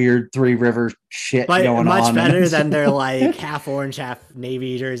some weird Three River shit going on. Much better than their like half orange, half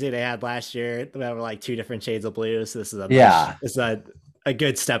navy jersey they had last year. They were like two different shades of blue. So this is a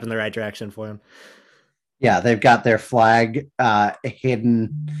good step in the right direction for them. Yeah, they've got their flag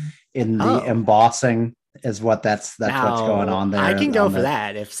hidden in the embossing. Is what that's what's going on there. I can go for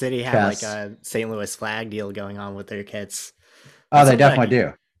that if City had like a St. Louis flag deal going on with their kits. Oh, they definitely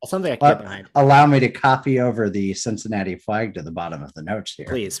do. Something I can get behind. Allow me to copy over the Cincinnati flag to the bottom of the notes here.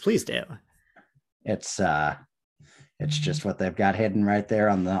 Please do. It's just what they've got hidden right there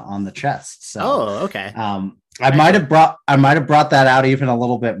on the chest. So, okay. I might have brought that out even a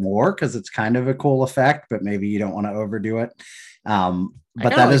little bit more because it's kind of a cool effect, but maybe you don't want to overdo it.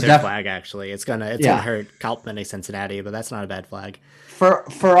 But that is definitely flag. Actually, it's gonna hurt Kaufman Cincinnati, but that's not a bad flag. For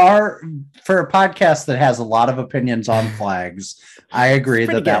a podcast that has a lot of opinions on flags, I agree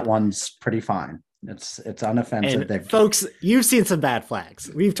that one's pretty fine. It's unoffensive. And folks, you've seen some bad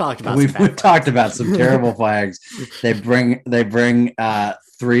flags. We've talked about we've talked about some terrible flags. They bring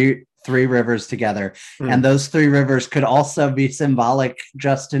three rivers together, and those three rivers could also be symbolic,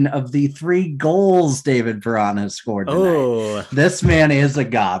 Justin, of the 3 goals David Perron has scored tonight. This man is a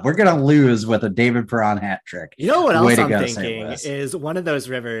god. We're gonna lose with a David Perron hat trick. You know what else I'm thinking is one of those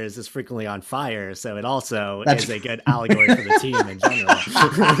rivers is frequently on fire, so it also is a good allegory for the team in general.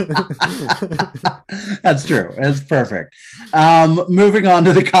 That's true. It's perfect. Moving on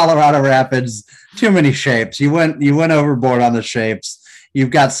to the Colorado Rapids. Too many shapes. You went overboard on the shapes. You've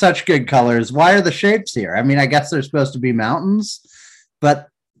got such good colors. Why are the shapes here? I mean, I guess they're supposed to be mountains, but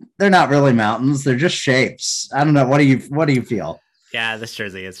they're not really mountains. They're just shapes. I don't know. What do you feel? Yeah, this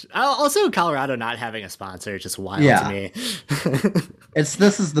jersey is also Colorado not having a sponsor. Just wild to me.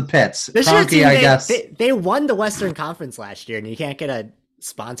 This is the Pits. This Kroenke, I guess they won the Western Conference last year, and you can't get a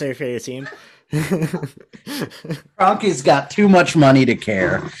sponsor for your team. Kroenke's got too much money to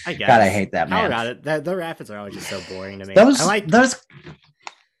care. I guess. God, I hate that man. Colorado, the Rapids are always just so boring to me. Those.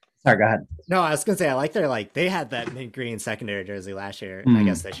 Sorry, go ahead. No, I was gonna say I like they had that mint green secondary jersey last year. I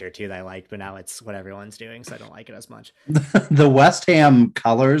guess this year too that I liked, but now it's what everyone's doing, so I don't like it as much. The West Ham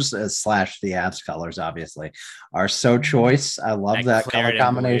colors / the Avs colors, obviously, are so choice. I love that color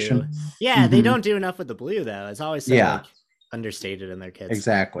combination. Yeah, they don't do enough with the blue though. It's always so understated in their kits.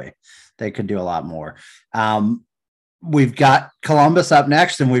 Exactly. They could do a lot more. We've got Columbus up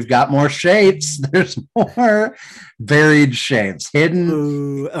next, and we've got more shapes. There's more varied shapes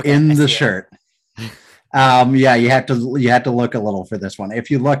hidden in the shirt. You have to look a little for this one. If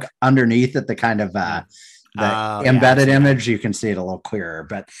you look underneath at the kind of embedded image, you can see it a little clearer.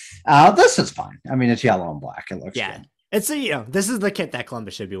 But this is fine. I mean, it's yellow and black. It looks good. It's this is the kit that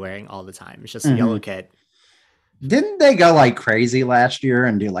Columbus should be wearing all the time. It's just a yellow kit. Didn't they go like crazy last year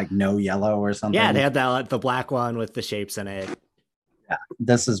and do like no yellow or something? Yeah, they had the black one with the shapes in it. Yeah,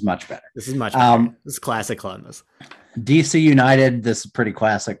 this is much better. This is classic Columbus. DC United, this is pretty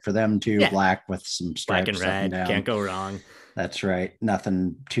classic for them too. Yeah. Black with some stripes. Black and red, can't go wrong. That's right.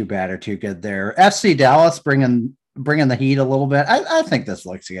 Nothing too bad or too good there. FC Dallas bringing the heat a little bit. I think this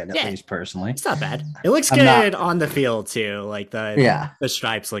looks good, at least personally. It's not bad. It looks good on the field too. Like the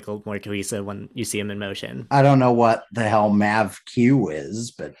stripes look a little more cohesive when you see them in motion. I don't know what the hell MavQ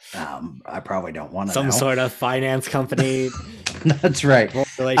is, but I probably don't want to know. Some sort of finance company. That's right.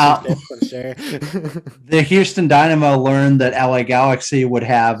 Relationships, I'm sure. The Houston Dynamo learned that LA Galaxy would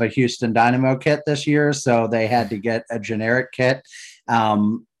have a Houston Dynamo kit this year, so they had to get a generic kit.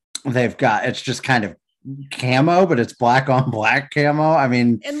 It's just kind of camo, but it's black on black camo. I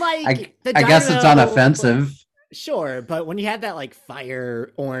mean, and I guess it's unoffensive. Sure, but when you had that like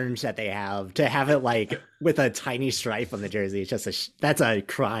fire orange that they have, to have it like with a tiny stripe on the jersey, it's just that's a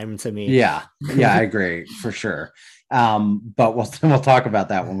crime to me. Yeah, yeah, I agree for sure. But we'll talk about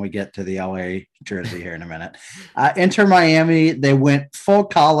that when we get to the LA jersey here in a minute. Inter Miami, they went full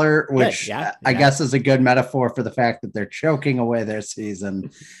collar, which I guess is a good metaphor for the fact that they're choking away their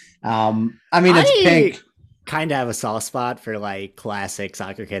season. I mean, it's pink. Kind of have a soft spot for like classic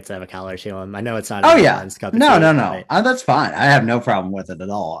soccer kits that have a collar to them. I know it's not. Oh yeah, no. That's fine. I have no problem with it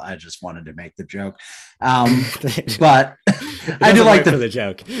at all. I just wanted to make the joke. But I do like the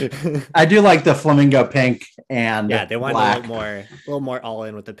joke. I do like the flamingo pink and they went black. a little more all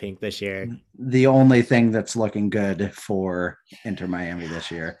in with the pink this year. The only thing that's looking good for Inter Miami this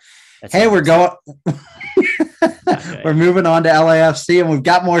year. We're going. We're moving on to LAFC, and we've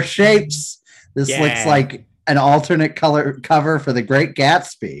got more shapes. This looks like an alternate color cover for The Great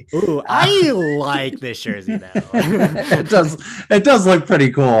Gatsby. Ooh, I like this jersey though. It does look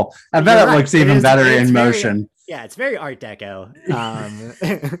pretty cool. I bet it looks even better in motion. It's very Art Deco.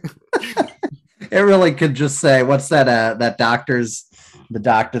 It really could just say, what's that? That doctor's the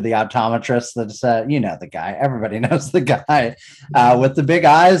optometrist. That's the guy. Everybody knows the guy with the big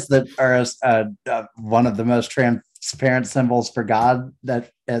eyes that are one of the most transparent symbols for God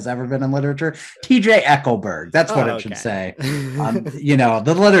that has ever been in literature. TJ Eckelberg. That's what it should say.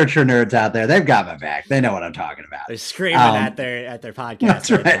 The literature nerds out there, they've got my back. They know what I'm talking about. They're screaming at their podcast.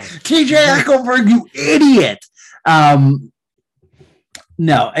 That's right. TJ Eckelberg, you idiot.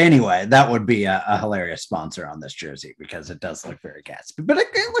 No, anyway, that would be a hilarious sponsor on this jersey because it does look very Gatsby, but it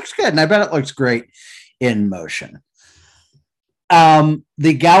looks good, and I bet it looks great in motion.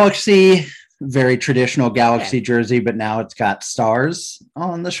 The Galaxy, very traditional Galaxy jersey, but now it's got stars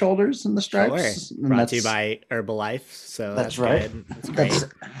on the shoulders and the stripes. Sure. Brought to you by Herbalife. So that's right. Good. That's great.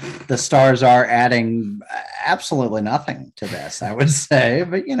 The stars are adding absolutely nothing to this, I would say,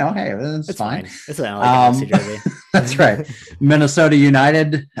 but hey, it's fine. It's an Galaxy jersey. That's right. Minnesota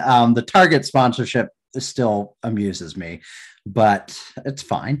United. The Target sponsorship still amuses me, but it's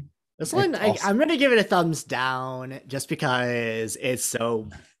fine. This one, I'm going to give it a thumbs down just because it's so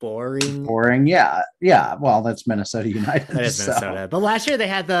boring. Yeah. Well, that's Minnesota United. That is Minnesota. But last year they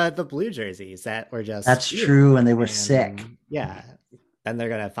had the blue jerseys that were just... That's true, and they were sick. Yeah. And they're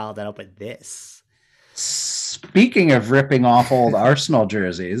going to follow that up with this. Speaking of ripping off old Arsenal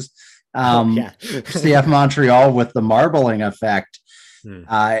jerseys, CF Montreal with the marbling effect.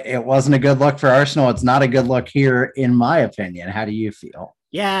 It wasn't a good look for Arsenal. It's not a good look here, in my opinion. How do you feel?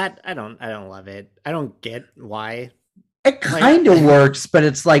 Yeah, I don't love it. I don't get why. It kind of works, but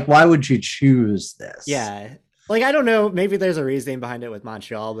it's like, why would you choose this? Yeah. Like, I don't know. Maybe there's a reasoning behind it with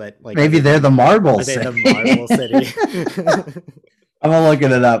Montreal, but like maybe they're the marble city. Are they the marble city? I'm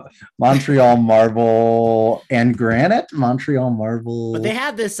looking it up. Montreal marble and granite. Montreal marble. But they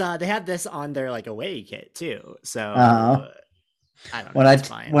have this. They have this on their like away kit too. So I don't know.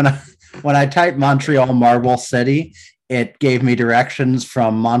 When I type Montreal marble city, it gave me directions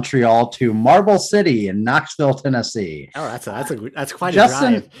from Montreal to Marble City in Knoxville, Tennessee. Oh, that's quite a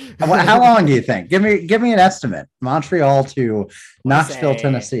drive. How long do you think? Give me an estimate. Montreal to Knoxville,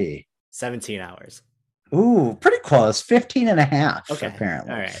 Tennessee. 17 hours. Ooh, pretty close. 15 and a half,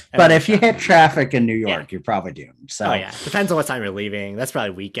 apparently. All right. But if you hit traffic in New York, you're probably doomed. So depends on what time you're leaving. That's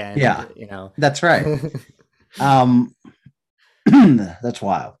probably weekend. Yeah. That's right. That's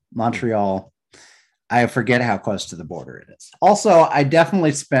wild. Montreal. I forget how close to the border it is. Also, I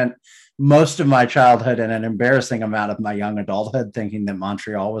definitely spent most of my childhood and an embarrassing amount of my young adulthood thinking that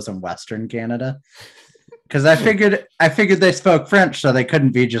Montreal was in Western Canada. Because I figured they spoke French, so they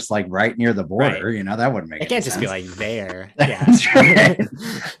couldn't be just like right near the border. Right. That wouldn't make it. It can't sense. just be like there. That's right.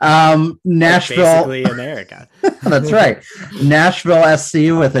 Nashville, basically America. That's right. Nashville SC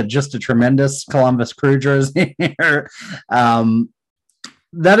with just a tremendous Columbus Crew jersey here. That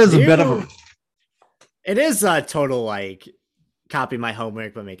is a bit of a. It is a total like copy my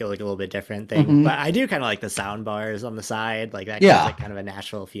homework but make it look a little bit different thing. Mm-hmm. But I do kind of like the sound bars on the side, like that gives like kind of a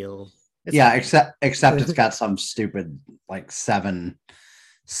Nashville feel. Except it's got some stupid like 7.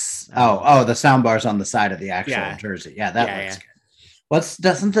 The sound bars on the side of the actual jersey. Yeah, that looks good.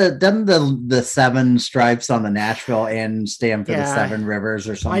 Doesn't the 7 stripes on the Nashville Inn stand for the 7 rivers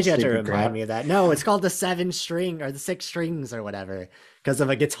or something? Why'd you have to remind me of that? No, it's called the 7 string or the 6 strings or whatever. Because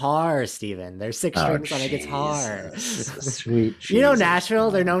of a guitar, Steven. There's 6 strings on a guitar. Sweet. Nashville,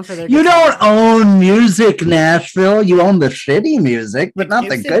 they're known for their You don't own music, Nashville. You own the shitty music, but not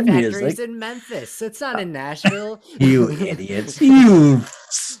the good music. It's in Memphis. It's not in Nashville. You idiots. You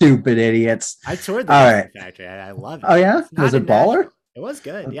stupid idiots. I toured the factory. I love it. Oh, yeah? Was it baller? It was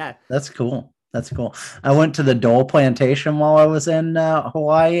good, yeah. That's cool. That's cool. I went to the Dole Plantation while I was in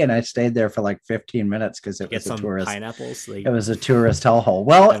Hawaii, and I stayed there for like 15 minutes because it was a tourist. Pineapples. It was a tourist hellhole.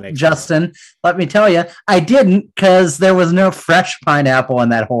 Well, Justin, sense. Let me tell you, I didn't because there was no fresh pineapple in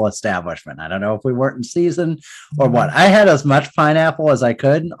that whole establishment. I don't know if we weren't in season or what. I had as much pineapple as I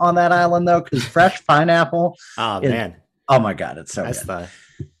could on that island though, because fresh pineapple. Man. Oh my God, it's so That's good.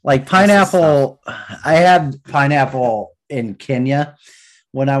 Like pineapple. I had pineapple in Kenya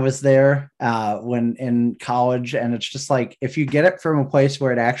when I was there, when in college, and it's just like if you get it from a place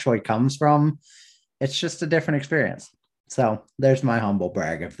where it actually comes from, it's just a different experience. So there's my humble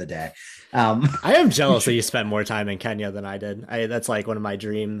brag of the day. I am jealous that you spent more time in Kenya than I did. That's like one of my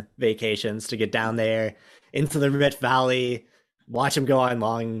dream vacations, to get down there into the Rift Valley, watch them go on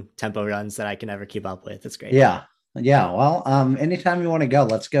long tempo runs that I can never keep up with. It's great. Yeah. Well, anytime you want to go,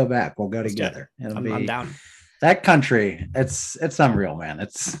 let's go back. We'll go together. I'm down. That country, it's unreal, man.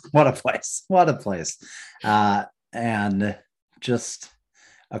 It's what a place. And just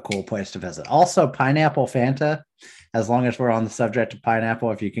a cool place to visit. Also, pineapple Fanta, as long as we're on the subject of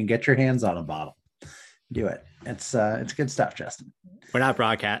pineapple, if you can get your hands on a bottle, do it. It's good stuff, Justin. We're not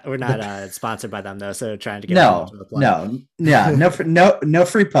sponsored by them though, so trying to get no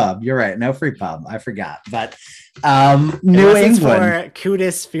free pub. You're right, no free pub. I forgot, but New England for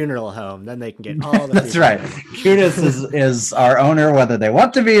Kudis Funeral Home, then they can get all the. That's right. Kudis is our owner, whether they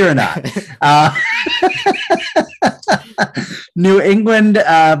want to be or not. New England,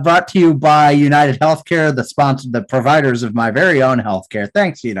 brought to you by United Healthcare, the providers of my very own healthcare.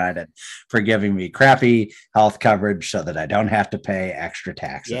 Thanks, United, for giving me crappy health coverage so that I don't have to pay extra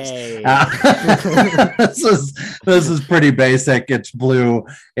taxes. This is pretty basic. It's blue,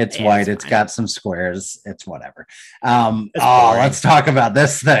 it's white, it's got some squares, it's whatever. Let's talk about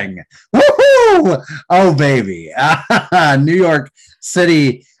this thing. Woohoo! Oh, baby. New York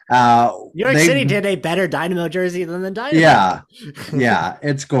City. New York City did a better Dynamo jersey than the Dynamo. Yeah,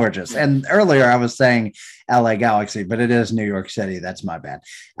 it's gorgeous. And earlier I was saying LA Galaxy, but it is New York City. That's my bad.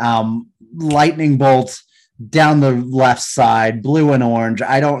 Lightning bolts down the left side, blue and orange.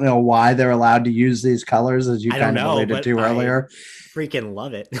 I don't know why they're allowed to use these colors, as you kind of alluded to earlier. Freaking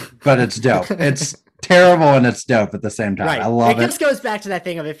love it. But it's dope. It's terrible and it's dope at the same time. Right. I love it. It just goes back to that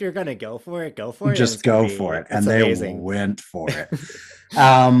thing of if you're going to go for it, go for it. Just go for it. And they went for it.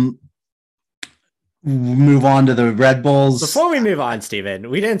 Move on to the Red Bulls. Before we move on, Steven,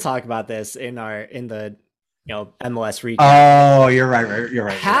 we didn't talk about this in the MLS recap. Oh, you're right. You're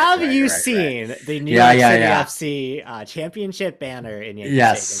right. Have you seen the New York City FC championship banner in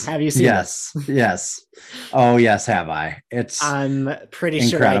Yankee Stadium? Have you seen it? Yes. Oh, yes, have I. I'm pretty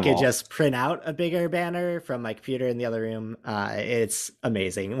sure I could just print out a bigger banner from my computer in the other room. It's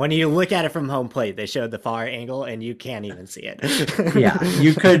amazing. When you look at it from home plate, they showed the far angle and you can't even see it. Yeah,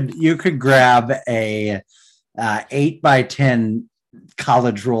 you could grab a 8x10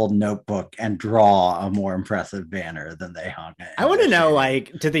 college ruled notebook and draw a more impressive banner than they hung it. I want to know,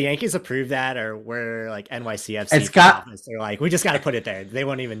 did the Yankees approve that, or were NYCFC? They're like, we just got to put it there. They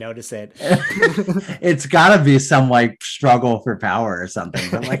won't even notice it. It's got to be some struggle for power or something.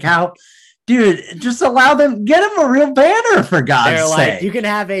 But how, dude, just allow them, get them a real banner for God's sake. You can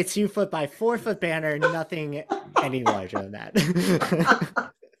have a 2 foot by 4 foot banner, nothing any larger than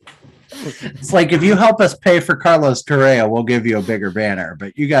that. It's like, if you help us pay for Carlos Correa, we'll give you a bigger banner,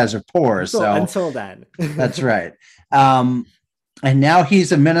 but you guys are poor. Until then. That's right. And now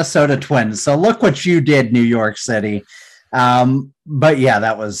he's a Minnesota Twin. So look what you did, New York City. But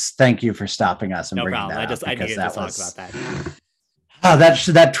yeah, thank you for stopping us and bringing that up. I needed to talk about that. Oh,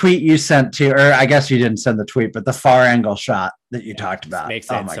 that tweet you sent to, or I guess you didn't send the tweet, but the far angle shot that you talked about makes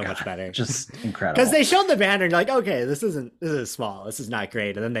it so much better. Just incredible. Because they showed the banner and you're like, okay, this is small. This is not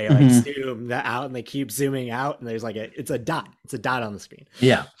great. And then they zoom that out and they keep zooming out and there's it's a dot. It's a dot on the screen.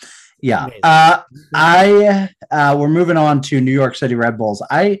 Yeah. We're moving on to New York City Red Bulls.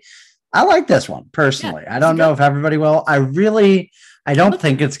 I like this one personally. I don't know if everybody will. I don't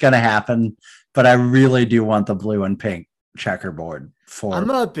think it's going to happen, but I really do want the blue and pink checkerboard I'm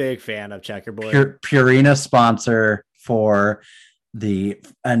a big fan of checkerboard. Purina sponsor for the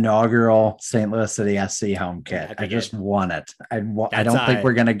inaugural St. Louis City SC home kit. I just want it. I don't think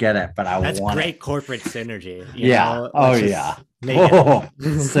we're gonna get it, but I want it. That's great corporate synergy.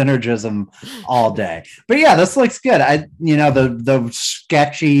 Synergism all day. But yeah, this looks good. The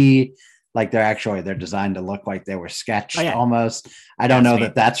sketchy, they're designed to look like they were sketched almost. I don't know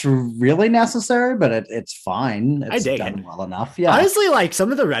that that's really necessary, but it's fine. It's done well enough. Yeah. Honestly,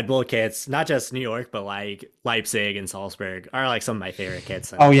 some of the Red Bull kits, not just New York, but Leipzig and Salzburg are some of my favorite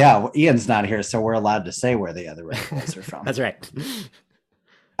kits. Oh yeah. Well, Ian's not here, so we're allowed to say where the other Red Bulls are from. That's right.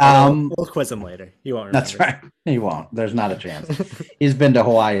 We'll quiz him later. He won't remember. That's right. He won't. There's not a chance. He's been to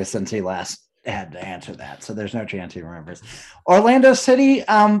Hawaii since he last had to answer that, so there's no chance he remembers. Orlando City,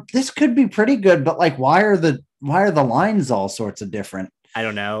 this could be pretty good, but like, why are the lines all sorts of different? I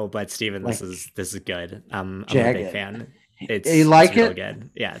don't know, but Steven, this is good. I'm a jagged. big fan. You like it's it? really good.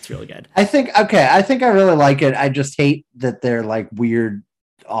 Yeah, it's really good. I think I really like it. I just hate that they're like weird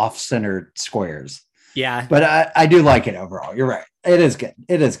off-center squares. Yeah, but I do like it overall. You're right. It is good.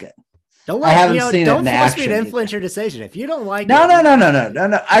 Don't I haven't seen it in force me action to influence your decision. If you don't like No.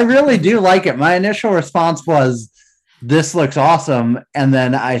 I really do like it. My initial response was, this looks awesome. And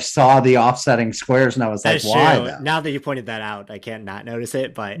then I saw the offsetting squares and I was like, why though? Now that you pointed that out, I can't not notice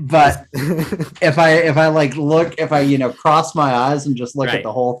it, but if I cross my eyes and just look at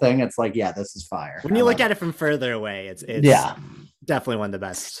the whole thing, it's like, yeah, this is fire. When you look at it from further away, it's definitely one of the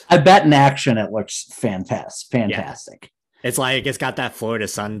best. I bet in action it looks fantastic. Yeah. It's like it's got that Florida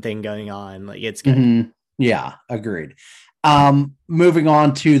sun thing going on. Like, it's good. Mm-hmm. Yeah, agreed. Moving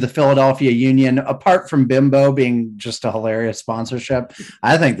on to the Philadelphia Union, apart from Bimbo being just a hilarious sponsorship,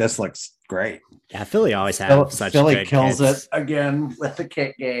 I think this looks great. Yeah, Philly always have such Philly good kills kits. it again with the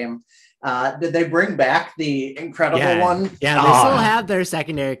kit game. Did they bring back the incredible one? Yeah, they still have their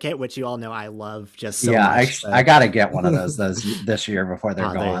secondary kit, which you all know I love just so much. I gotta get one of those this year before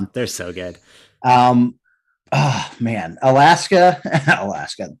they're gone. They're so good. Oh man, Alaska,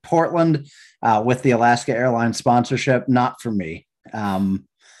 Portland, with the Alaska Airlines sponsorship, not for me.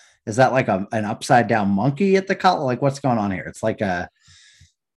 Is that like an upside down monkey at the collar? Like, what's going on here? It's like a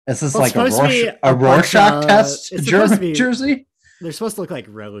Rorschach test jersey. They're supposed to look like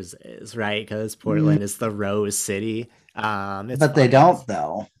roses, right? Because Portland is the Rose City. But they don't,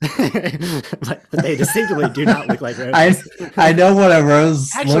 though. but they distinctly do not look like roses. I know what a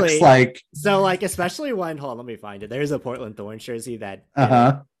rose looks like. So, like, especially when, hold on, let me find it. There's a Portland Thorns jersey that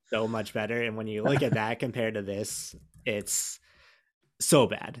so much better. And when you look at that compared to this, it's so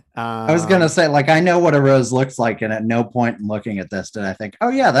bad. I was gonna say, like, I know what a rose looks like, and at no point in looking at this did I think, oh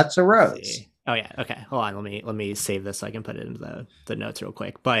yeah, that's a rose. Oh yeah, okay. Hold on, let me save this so I can put it into the notes real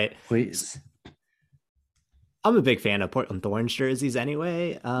quick. But please. I'm a big fan of Portland Thorns jerseys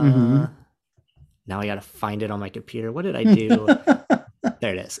anyway. Now I gotta find it on my computer. What did I do?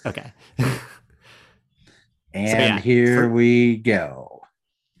 There it is. Okay. And here we go.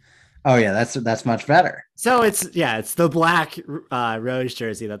 Oh yeah, that's much better. So it's the black rose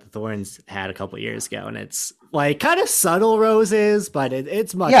jersey that the Thorns had a couple years ago, and it's like kind of subtle roses, but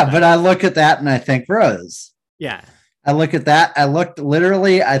it's much better. But I look at that and I think rose. Yeah. I look at that. I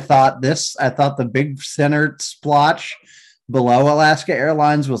thought the big center splotch below Alaska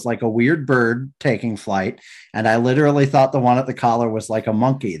Airlines was like a weird bird taking flight. And I literally thought the one at the collar was like a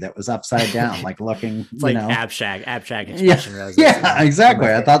monkey that was upside down, like looking, it's like abstract expression roses. Yeah, exactly.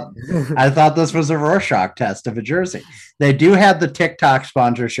 I thought this was a Rorschach test of a jersey. They do have the TikTok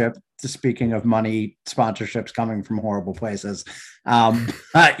sponsorship. Speaking of money, sponsorships coming from horrible places.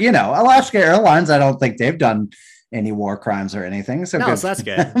 Alaska Airlines, I don't think they've done any war crimes or anything. So that's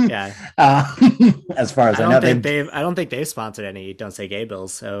good. Yeah. As far as I know, I don't think they've sponsored any Don't Say Gay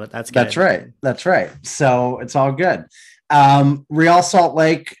bills. So that's good. That's right. So it's all good. Real Salt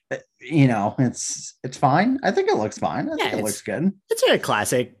Lake, it's fine. I think it looks fine. I think it looks good. It's very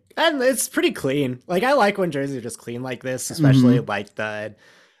classic and it's pretty clean. Like, I like when jerseys are just clean like this, especially like the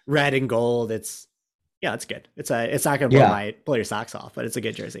red and gold. It's good. It's not gonna blow your socks off, but it's a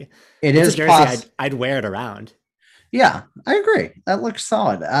good jersey. It's a jersey I'd wear it around. Yeah, I agree. That looks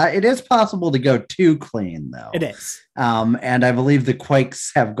solid. It is possible to go too clean, though. It is. And I believe the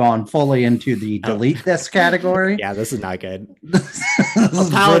Quakes have gone fully into the delete this category. Yeah, this is not good.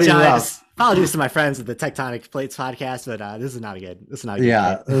 Apologize to my friends at the Tectonic Plates podcast, but this is not good. This is not good.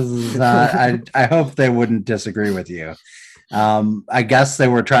 Yeah, this is. I hope they wouldn't disagree with you. I guess they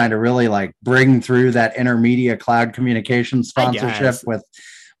were trying to really like bring through that intermedia cloud communication sponsorship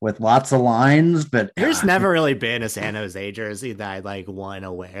with lots of lines, but there's never really been a San Jose jersey that I'd like want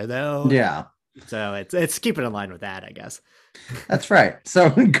to wear though. Yeah. So it's keeping in line with that, I guess. That's right. So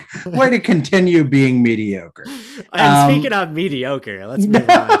way to continue being mediocre. And speaking of mediocre, let's move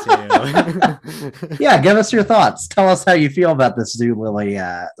on to yeah, give us your thoughts. Tell us how you feel about this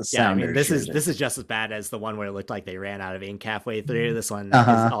Zulily Sounders. This is just as bad as the one where it looked like they ran out of ink halfway through. This one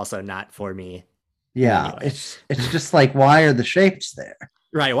is also not for me. Yeah, anyway. It's just like, why are the shapes there?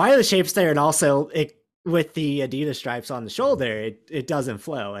 Right. Why are the shapes there? And also with the Adidas stripes on the shoulder, it doesn't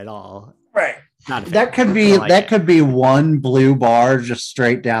flow at all. Right. That could be one blue bar just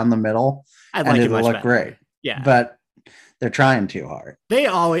straight down the middle. I'd like it it'll much look better. Great. Yeah. But They're trying too hard.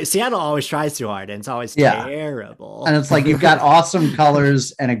 Seattle always tries too hard, and it's always terrible. And it's like you've got awesome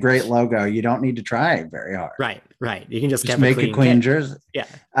colors and a great logo. You don't need to try very hard. Right. You can just make a clean jersey. Yeah.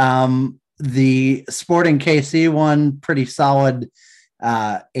 The Sporting KC one, pretty solid.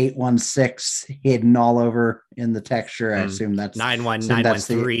 816 hidden all over in the texture. I assume that's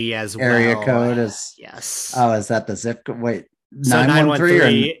 91913 as well. Area code is yes. Oh, is that the zip code? Wait, so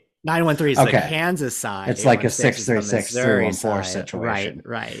 913 913 is the Kansas side. It's like a 636 314 situation.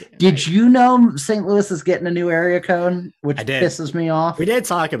 Right. Did you know St. Louis is getting a new area code, which pisses me off? We did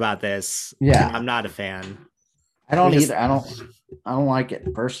talk about this. Yeah, I'm not a fan. I don't either. I don't like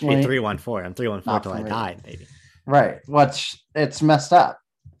it personally. Hey, 314. I'm 314 till I die, baby. Right. It's messed up.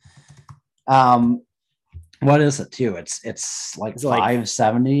 What is it too? It's like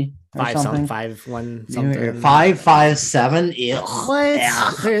 570 or something. 557. What? You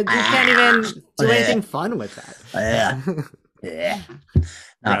can't even do anything fun with that. Yeah.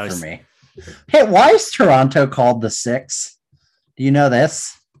 Not for me. Hey, why is Toronto called the Six? Do you know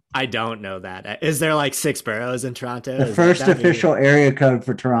this? I don't know that. Is there like 6 boroughs in Toronto? The first official area code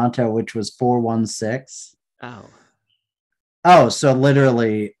for Toronto, which was 416. Oh, so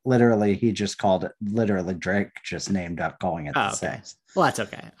literally, he just called it. Literally, Drake just named up calling it the Six. Well, that's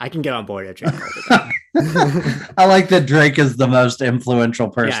okay. I can get on board if Drake called it. I like that Drake is the most influential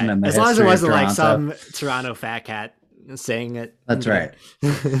person in the history of Toronto. As long as it wasn't like some Toronto fat cat saying it. That's right.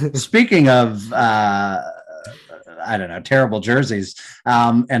 Speaking of, I don't know, terrible jerseys.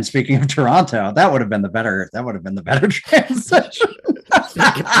 And speaking of Toronto, that would have been the better transition.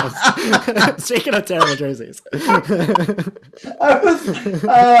 Speaking of terrible jerseys.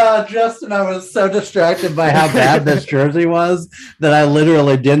 Justin, I was so distracted by how bad this jersey was that I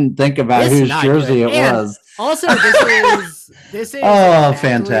literally didn't think about whose jersey it was. Also, this is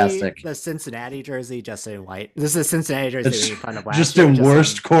fantastic. The Cincinnati jersey, just in white. This is a Cincinnati jersey just in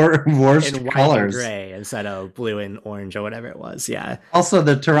worst colors, and gray instead of blue and orange or whatever it was. Yeah. Also,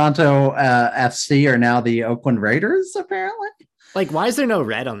 the Toronto FC are now the Oakland Raiders, apparently. Like, why is there no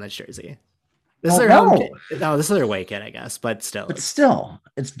red on this jersey? This is their home kit. No, this is their away kit, I guess, but still. But still,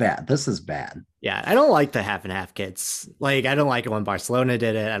 it's bad. This is bad. Yeah, I don't like the half and half kits. Like, I don't like it when Barcelona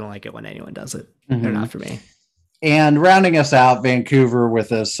did it. I don't like it when anyone does it. Mm-hmm. They're not for me. And rounding us out, Vancouver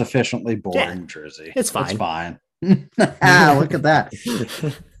with a sufficiently boring jersey. It's fine. It's fine. Look at that.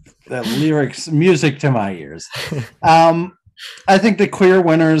 That lyrics, music to my ears. I think the clear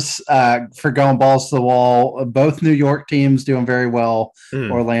winners for going balls to the wall, both New York teams doing very well,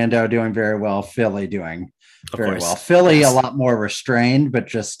 Orlando doing very well, Philly doing very well. Philly a lot more restrained, but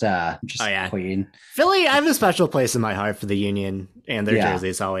just clean. Philly, I have a special place in my heart for the Union, and their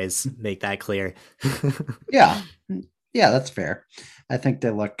jerseys always make that clear. Yeah, that's fair. I think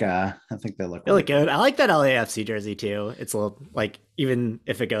they look. They look good. I like that LAFC jersey too. It's a little like, even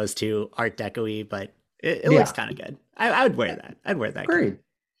if it goes to Art Deco-y, but it looks kind of good. I would wear that. I'd wear that. Agreed.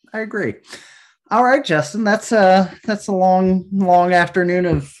 I agree. All right, Justin. That's a long afternoon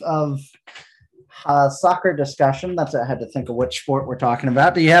of soccer discussion. I had to think of which sport we're talking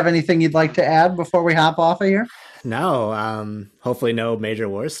about. Do you have anything you'd like to add before we hop off of here? No. Hopefully, no major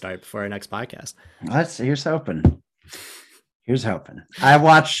wars start before our next podcast. Here's hoping. I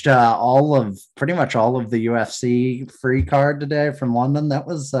watched pretty much all of the UFC free card today from London. That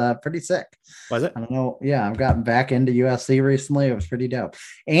was pretty sick. Was it? I don't know. Yeah, I've gotten back into UFC recently. It was pretty dope.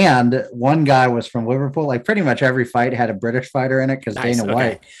 And one guy was from Liverpool. Like, pretty much every fight had a British fighter in it because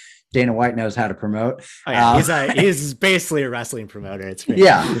Dana White knows how to promote. Oh, yeah. He's basically a wrestling promoter. It's great.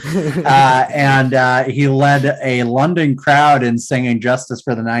 Yeah. And he led a London crowd in singing "Justice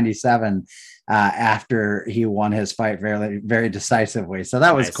for the 97." After he won his fight very, very decisively. So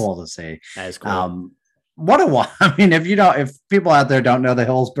that was cool to see. That is cool. I mean, if people out there don't know the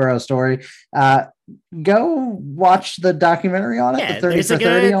Hillsborough story, go watch the documentary on it. Yeah, the 30 there's for a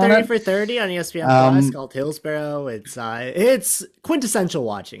 30 good on 30 it. for 30 on ESPN Plus called Hillsborough. It's quintessential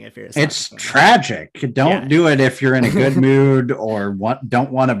watching if you're a It's fan. tragic. Don't do it if you're in a good mood or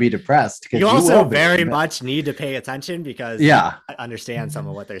don't want to be to you also very much need to pay attention because I understand some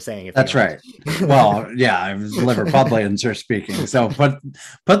of what they're saying. That's right. Well, Liverpudlians are speaking. So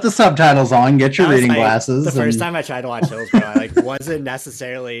put the subtitles on, get your reading glasses. The first time I tried to watch Hillsborough, I wasn't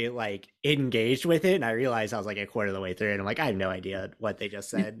necessarily engaged with it, and I realized I was a quarter of the way through, and I'm I have no idea what they just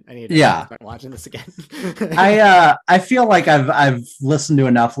said. I need to start watching this again. I feel like I've listened to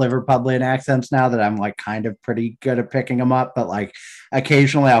enough Liverpudlian accents now that I'm kind of pretty good at picking them up, but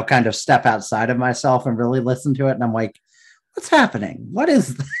occasionally I'll kind of step outside of myself and really listen to it, and I'm What's happening? What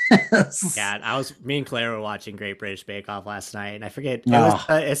is this? Yeah, me and Claire were watching Great British Bake Off last night, and I forget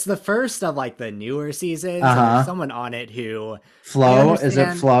it's the first of like the newer seasons. And there's someone on it who Flo. Is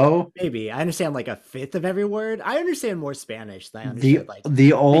it Flo? Maybe I understand like a fifth of every word. I understand more Spanish than I understood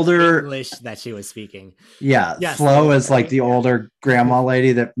the older English that she was speaking. Yeah, yes, Flo is like the older grandma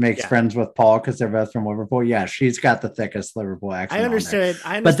lady that makes friends with Paul because they're both from Liverpool. Yeah, she's got the thickest Liverpool accent. I understood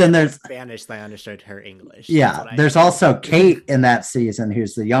but then there's Spanish. I understood her English. Yeah, there's also Kate in that season,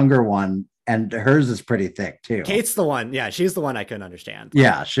 who's the younger one, and hers is pretty thick too. Kate's the one. Yeah, she's the one I couldn't understand.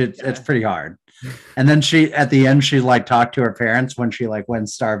 Yeah, it's pretty hard. And then she, at the end, she like talked to her parents when she like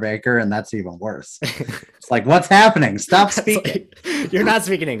wins Star Baker, and that's even worse. It's like, what's happening? Stop speaking. You're not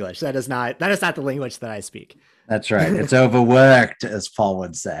speaking English. That is not the language that I speak. That's right. It's overworked, as Paul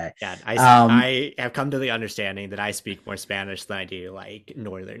would say. Yeah, I have come to the understanding that I speak more Spanish than I do like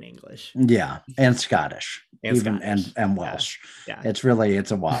Northern English. Yeah, and Scottish, and Scottish. And Welsh. Yeah. It's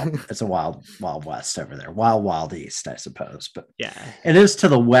a wild west over there, wild east, I suppose. But yeah, it is to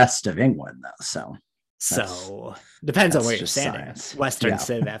the west of England, though. So depends on where you're standing. Science. Western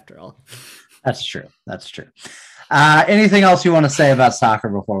Civ, after all. That's true. Anything else you want to say about soccer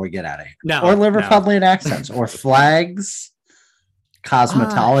before we get out of here? No. Or Liverpudlian accents or flags,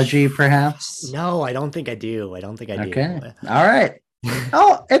 cosmetology, perhaps? No, I don't think I do. Okay. All right.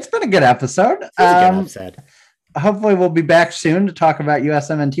 Oh, it's been a good episode. Hopefully we'll be back soon to talk about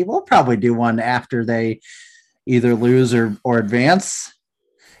USMNT. We'll probably do one after they either lose or advance.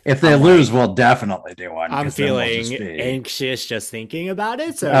 If they lose, we'll definitely do one. I'm feeling anxious just thinking about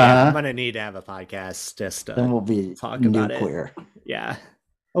it. So I'm going to need to have a podcast just to then we'll be talk about it. Yeah.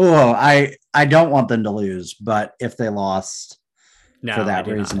 Oh, I don't want them to lose, but if they lost for that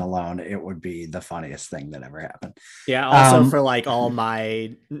reason alone, it would be the funniest thing that ever happened. Yeah. Also for like all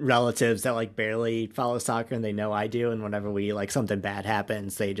my relatives that like barely follow soccer and they know I do. And whenever we like something bad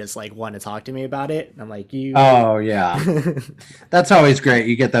happens, they just like want to talk to me about it. And I'm like, oh yeah. That's always great.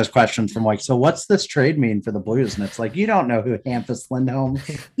 You get those questions from like, so what's this trade mean for the Blues? And it's like, you don't know who Hampus Lindholm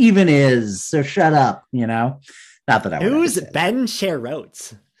even is. So shut up, Not that I Who's Ben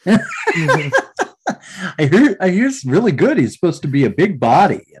Sherrotes? I hear it's really good. He's supposed to be a big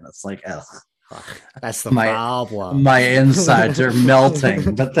body, and it's like, ugh. That's the problem. My insides are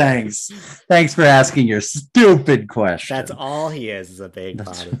melting. But thanks for asking your stupid question. That's all he is a big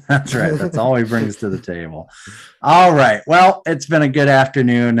body. That's right. That's all he brings to the table. All right. Well, it's been a good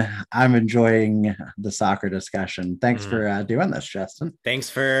afternoon. I'm enjoying the soccer discussion. Thanks for doing this, Justin. Thanks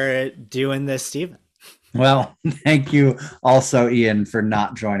for doing this, Steven. Well, thank you also, Ian, for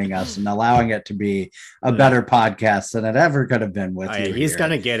not joining us and allowing it to be a better podcast than it ever could have been with you. He's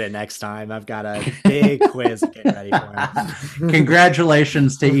going to get it next time. I've got a big quiz to get ready for him.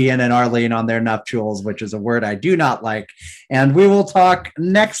 Congratulations to Ian and Arlene on their nuptials, which is a word I do not like. And we will talk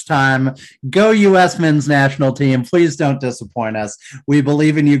next time. Go U.S. men's national team. Please don't disappoint us. We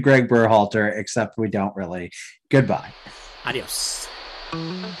believe in you, Greg Berhalter, except we don't really. Goodbye. Adios.